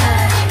right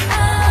back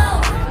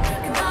Oh,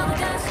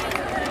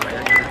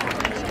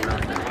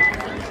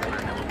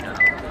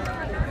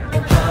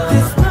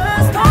 this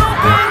must all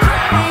be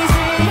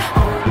crazy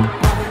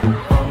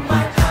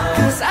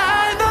Cause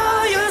I know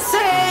you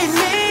save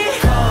me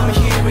Come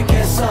here and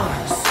get some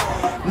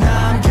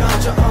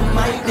남겨줘 on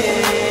my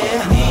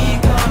knee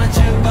네가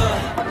죽어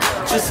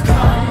Just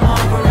come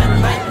over and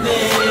bite me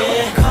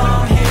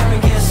Come here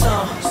and get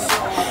some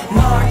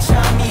널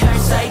참이할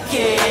수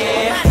있게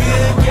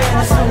그게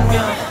내 소명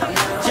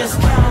Just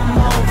come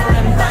over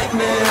and bite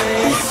me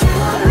It's you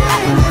and me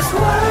in this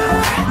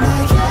world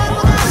나에게로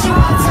다시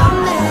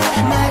와닿네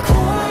날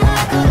구원할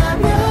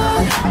거라면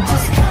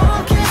Just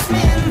come kiss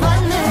me and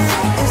bite me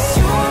It's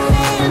you and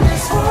me in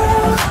this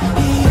world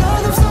이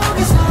어둠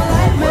속에서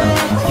light me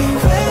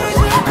기회를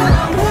줄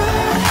거라면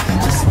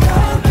Just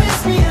come kiss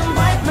me and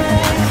bite me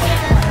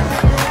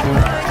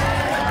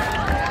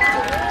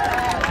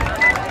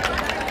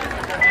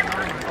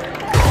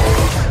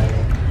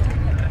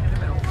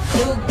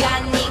누가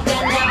네가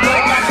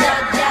나보다 더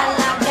잘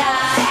나가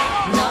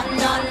No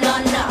no no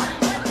no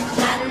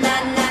Na na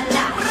na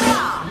na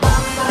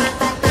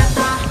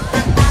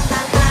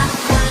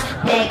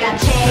내가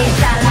제일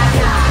잘 나가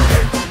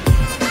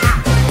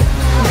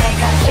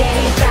내가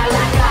제일 잘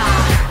나가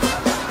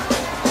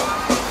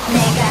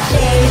내가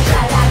제일 잘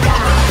나가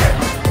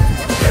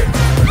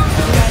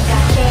내가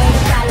제일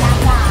잘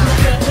나가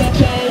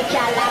제일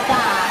잘 나가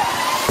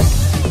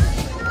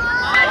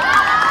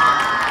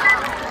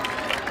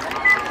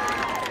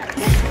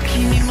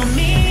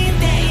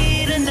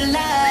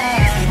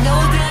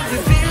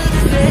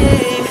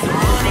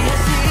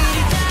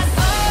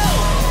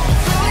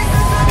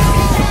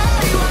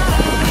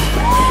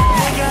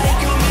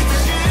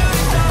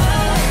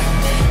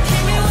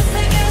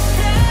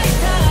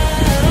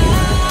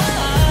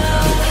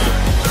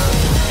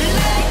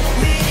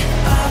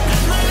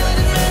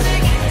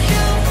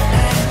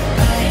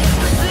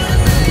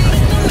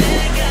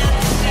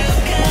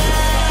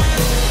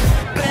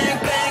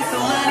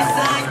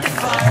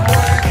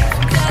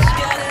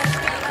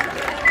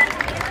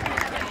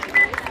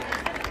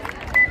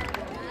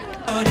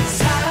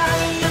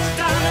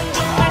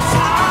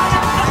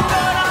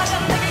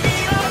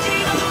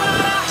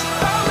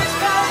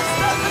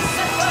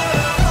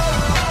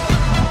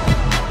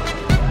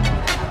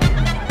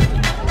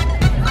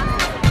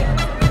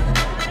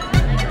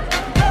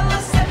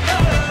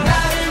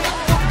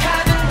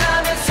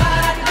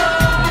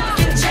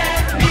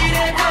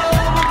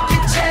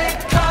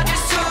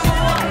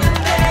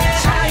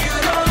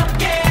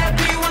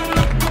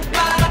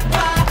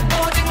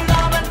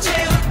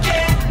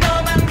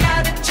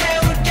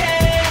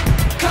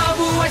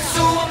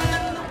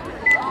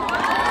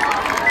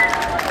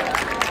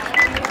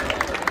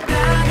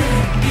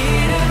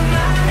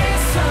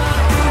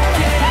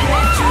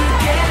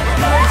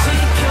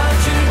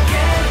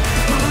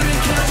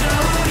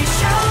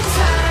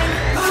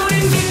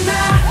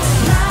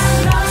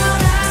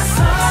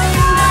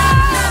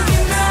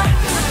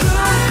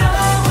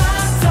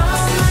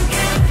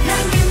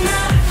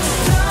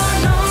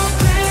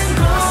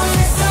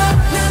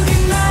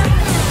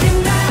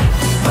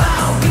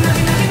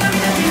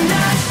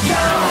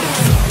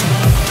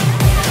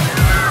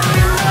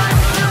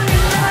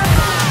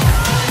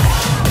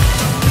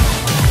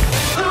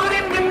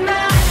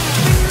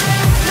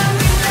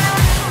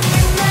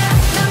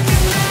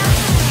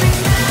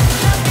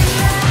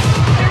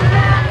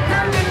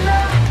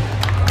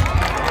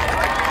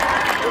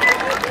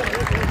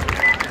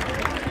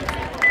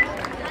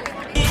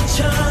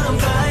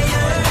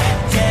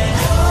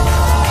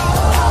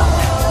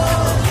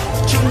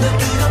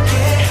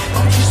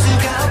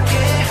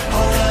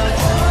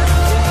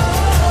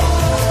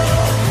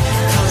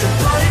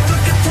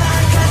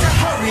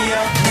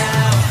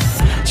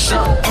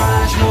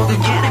모든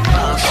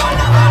예능법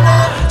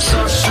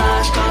So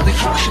size 다들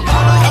혹시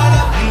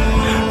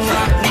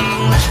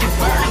Lightning, let's get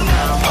burning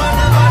now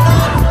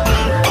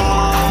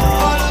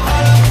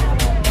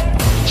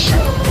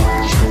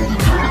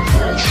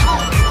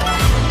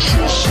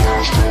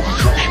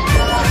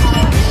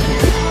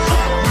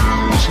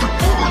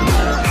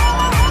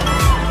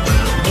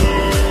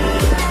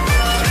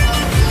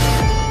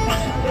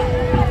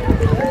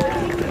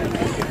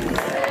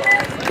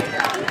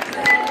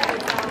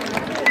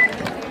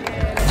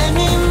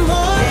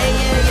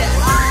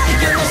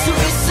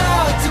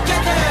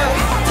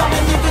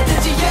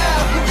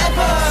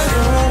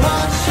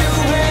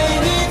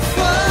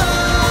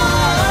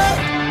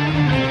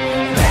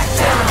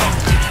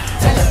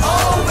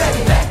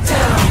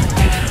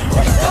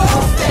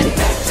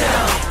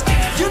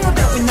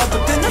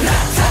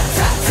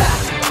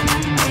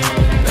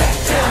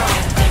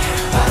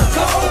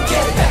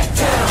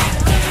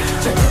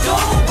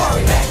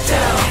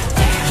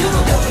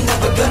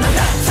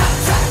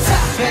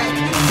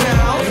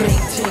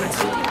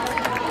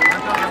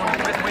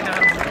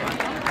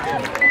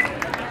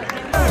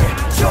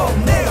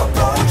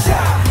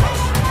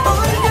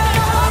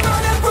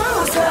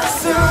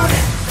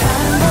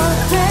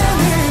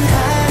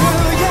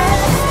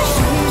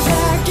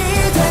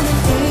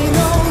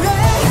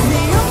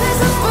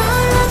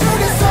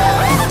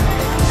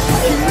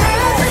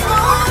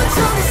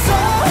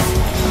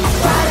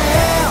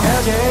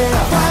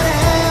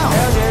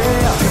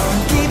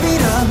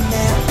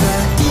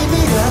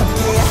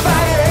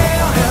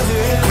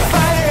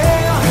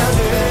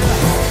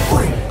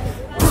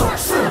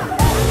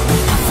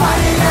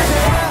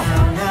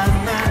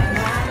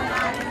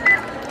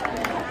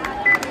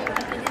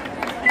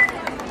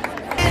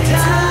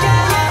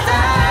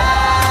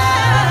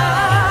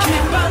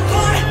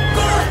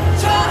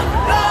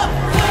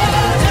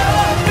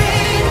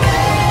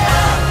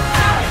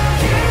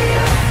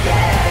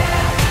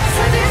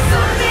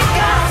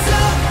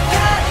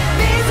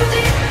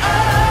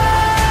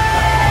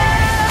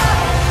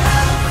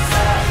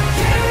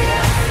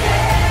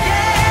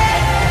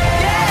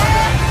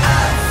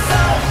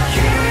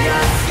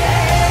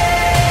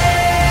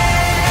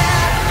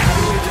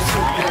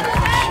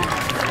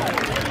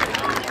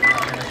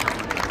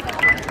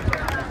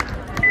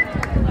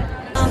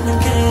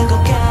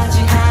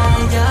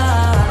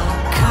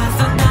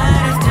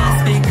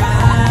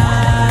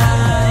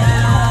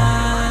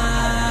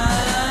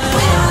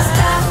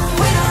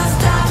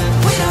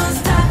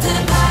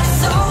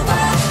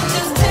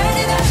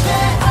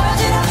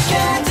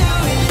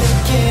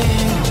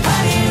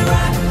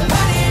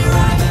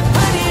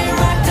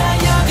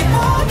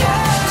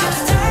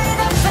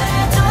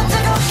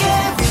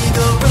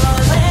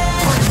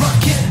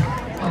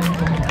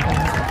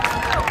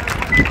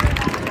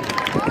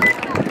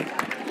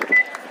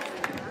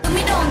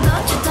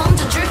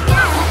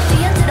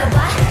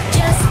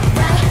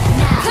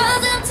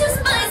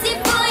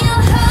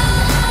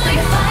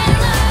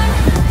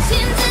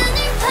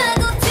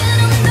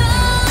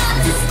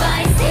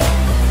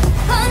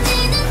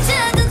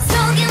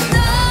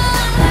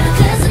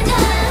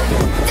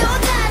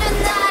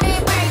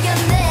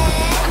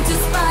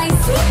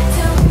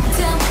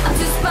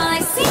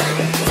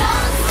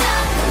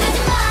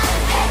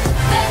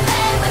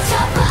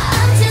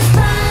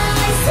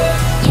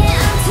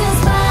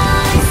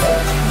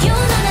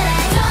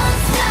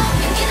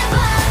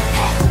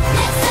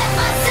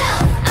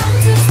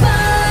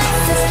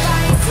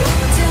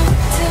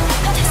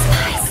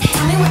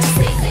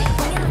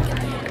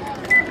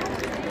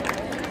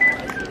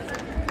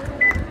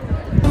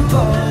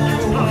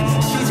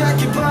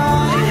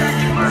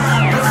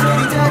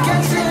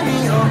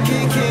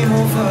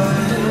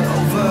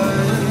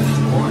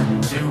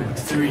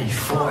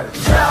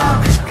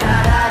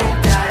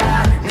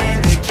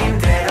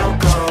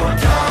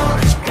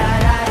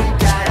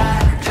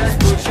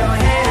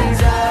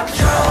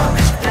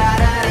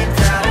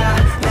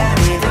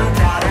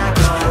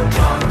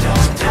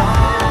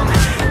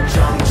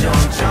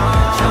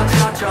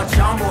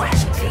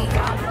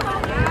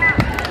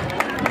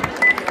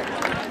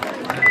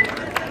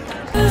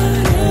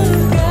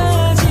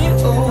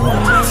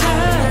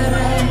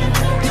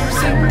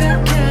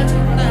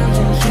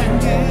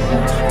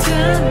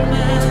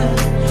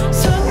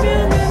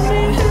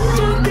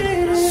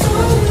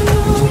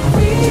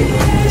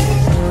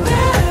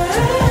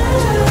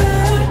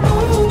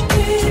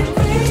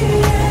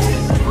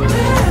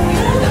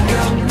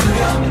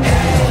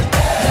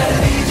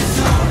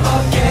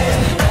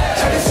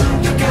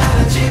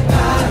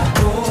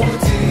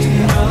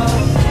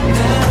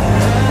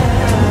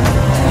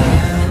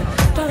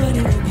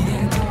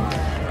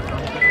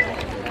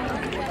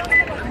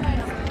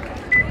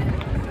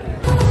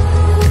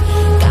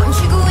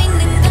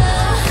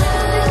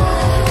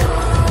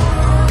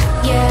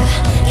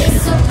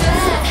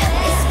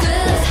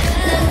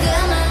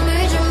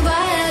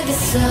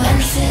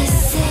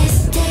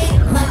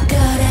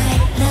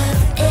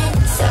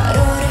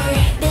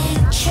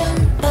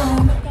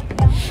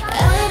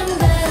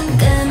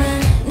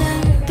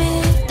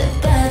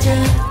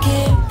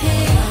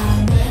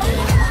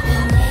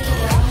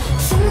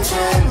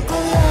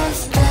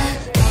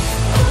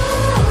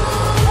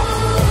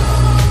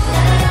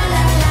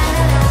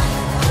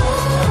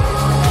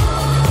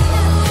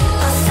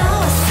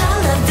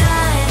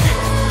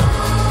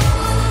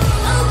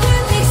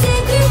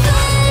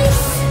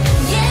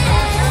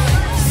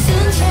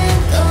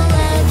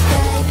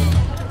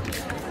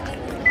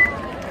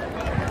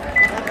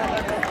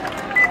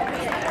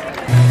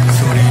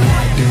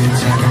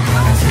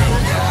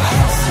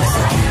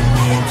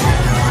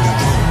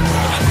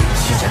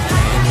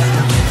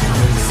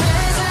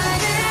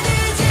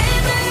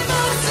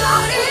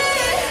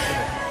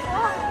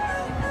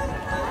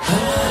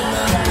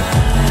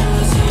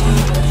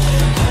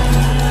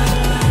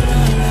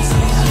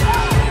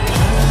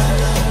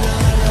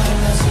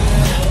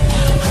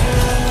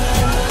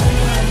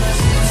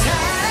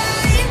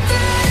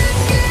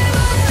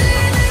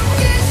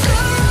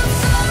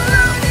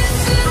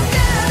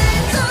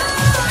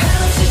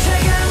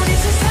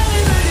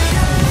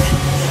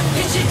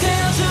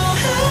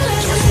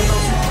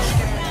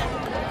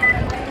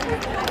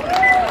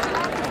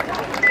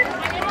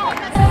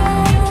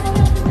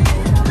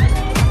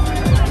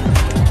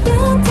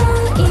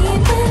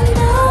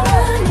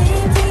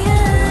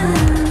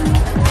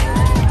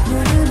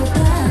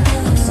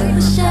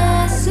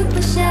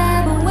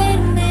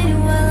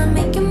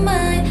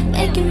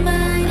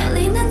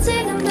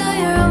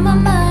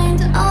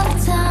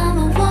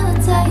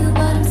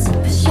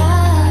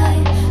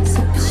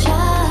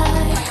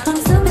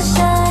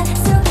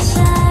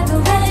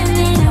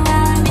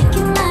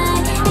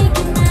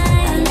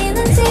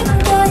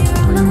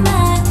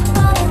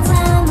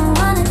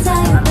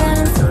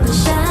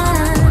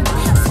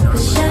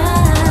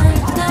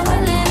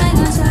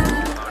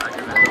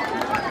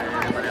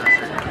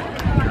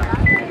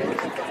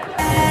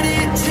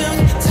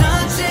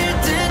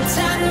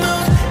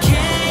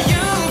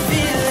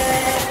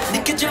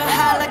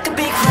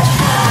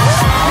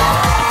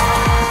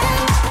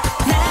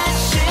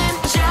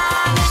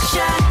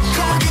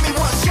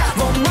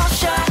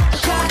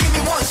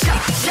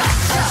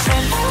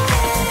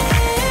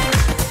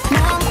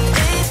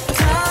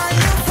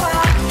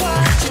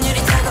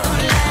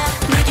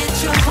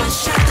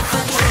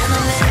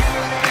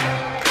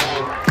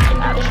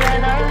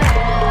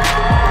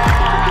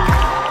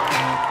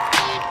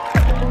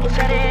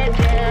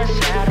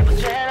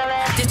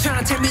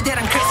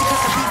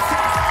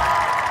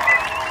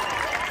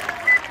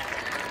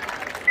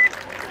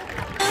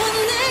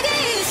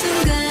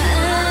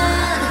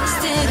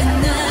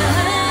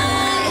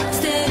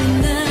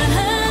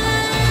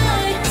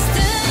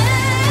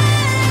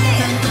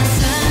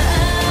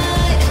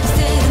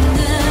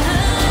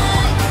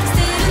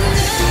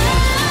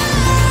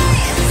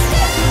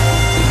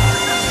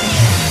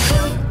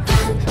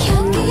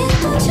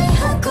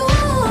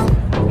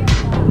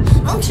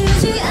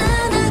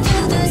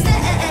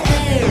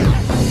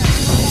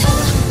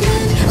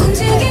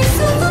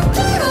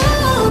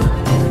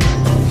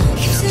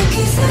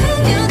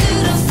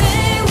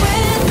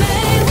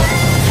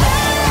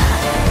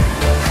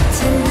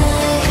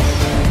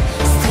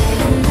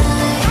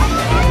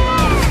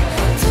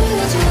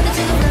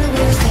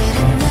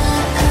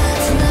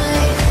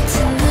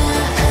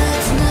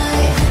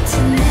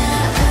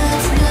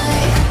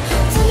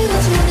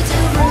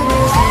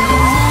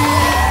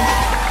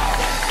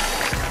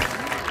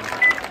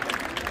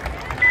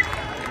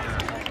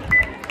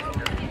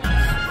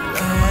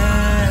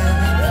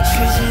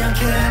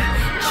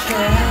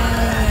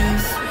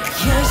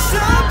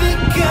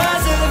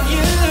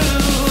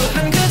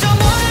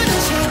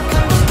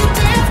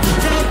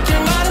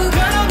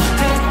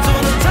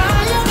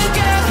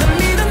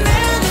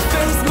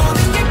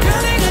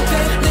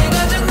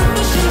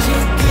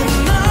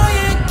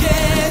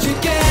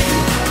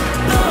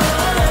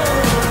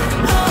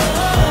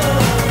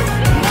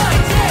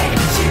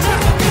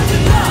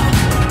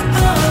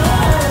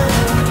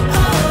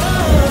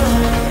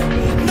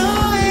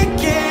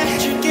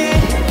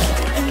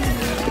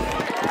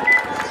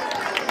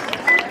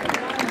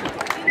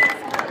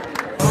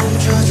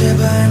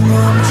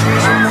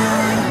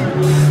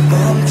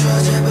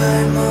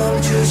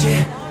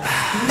듯이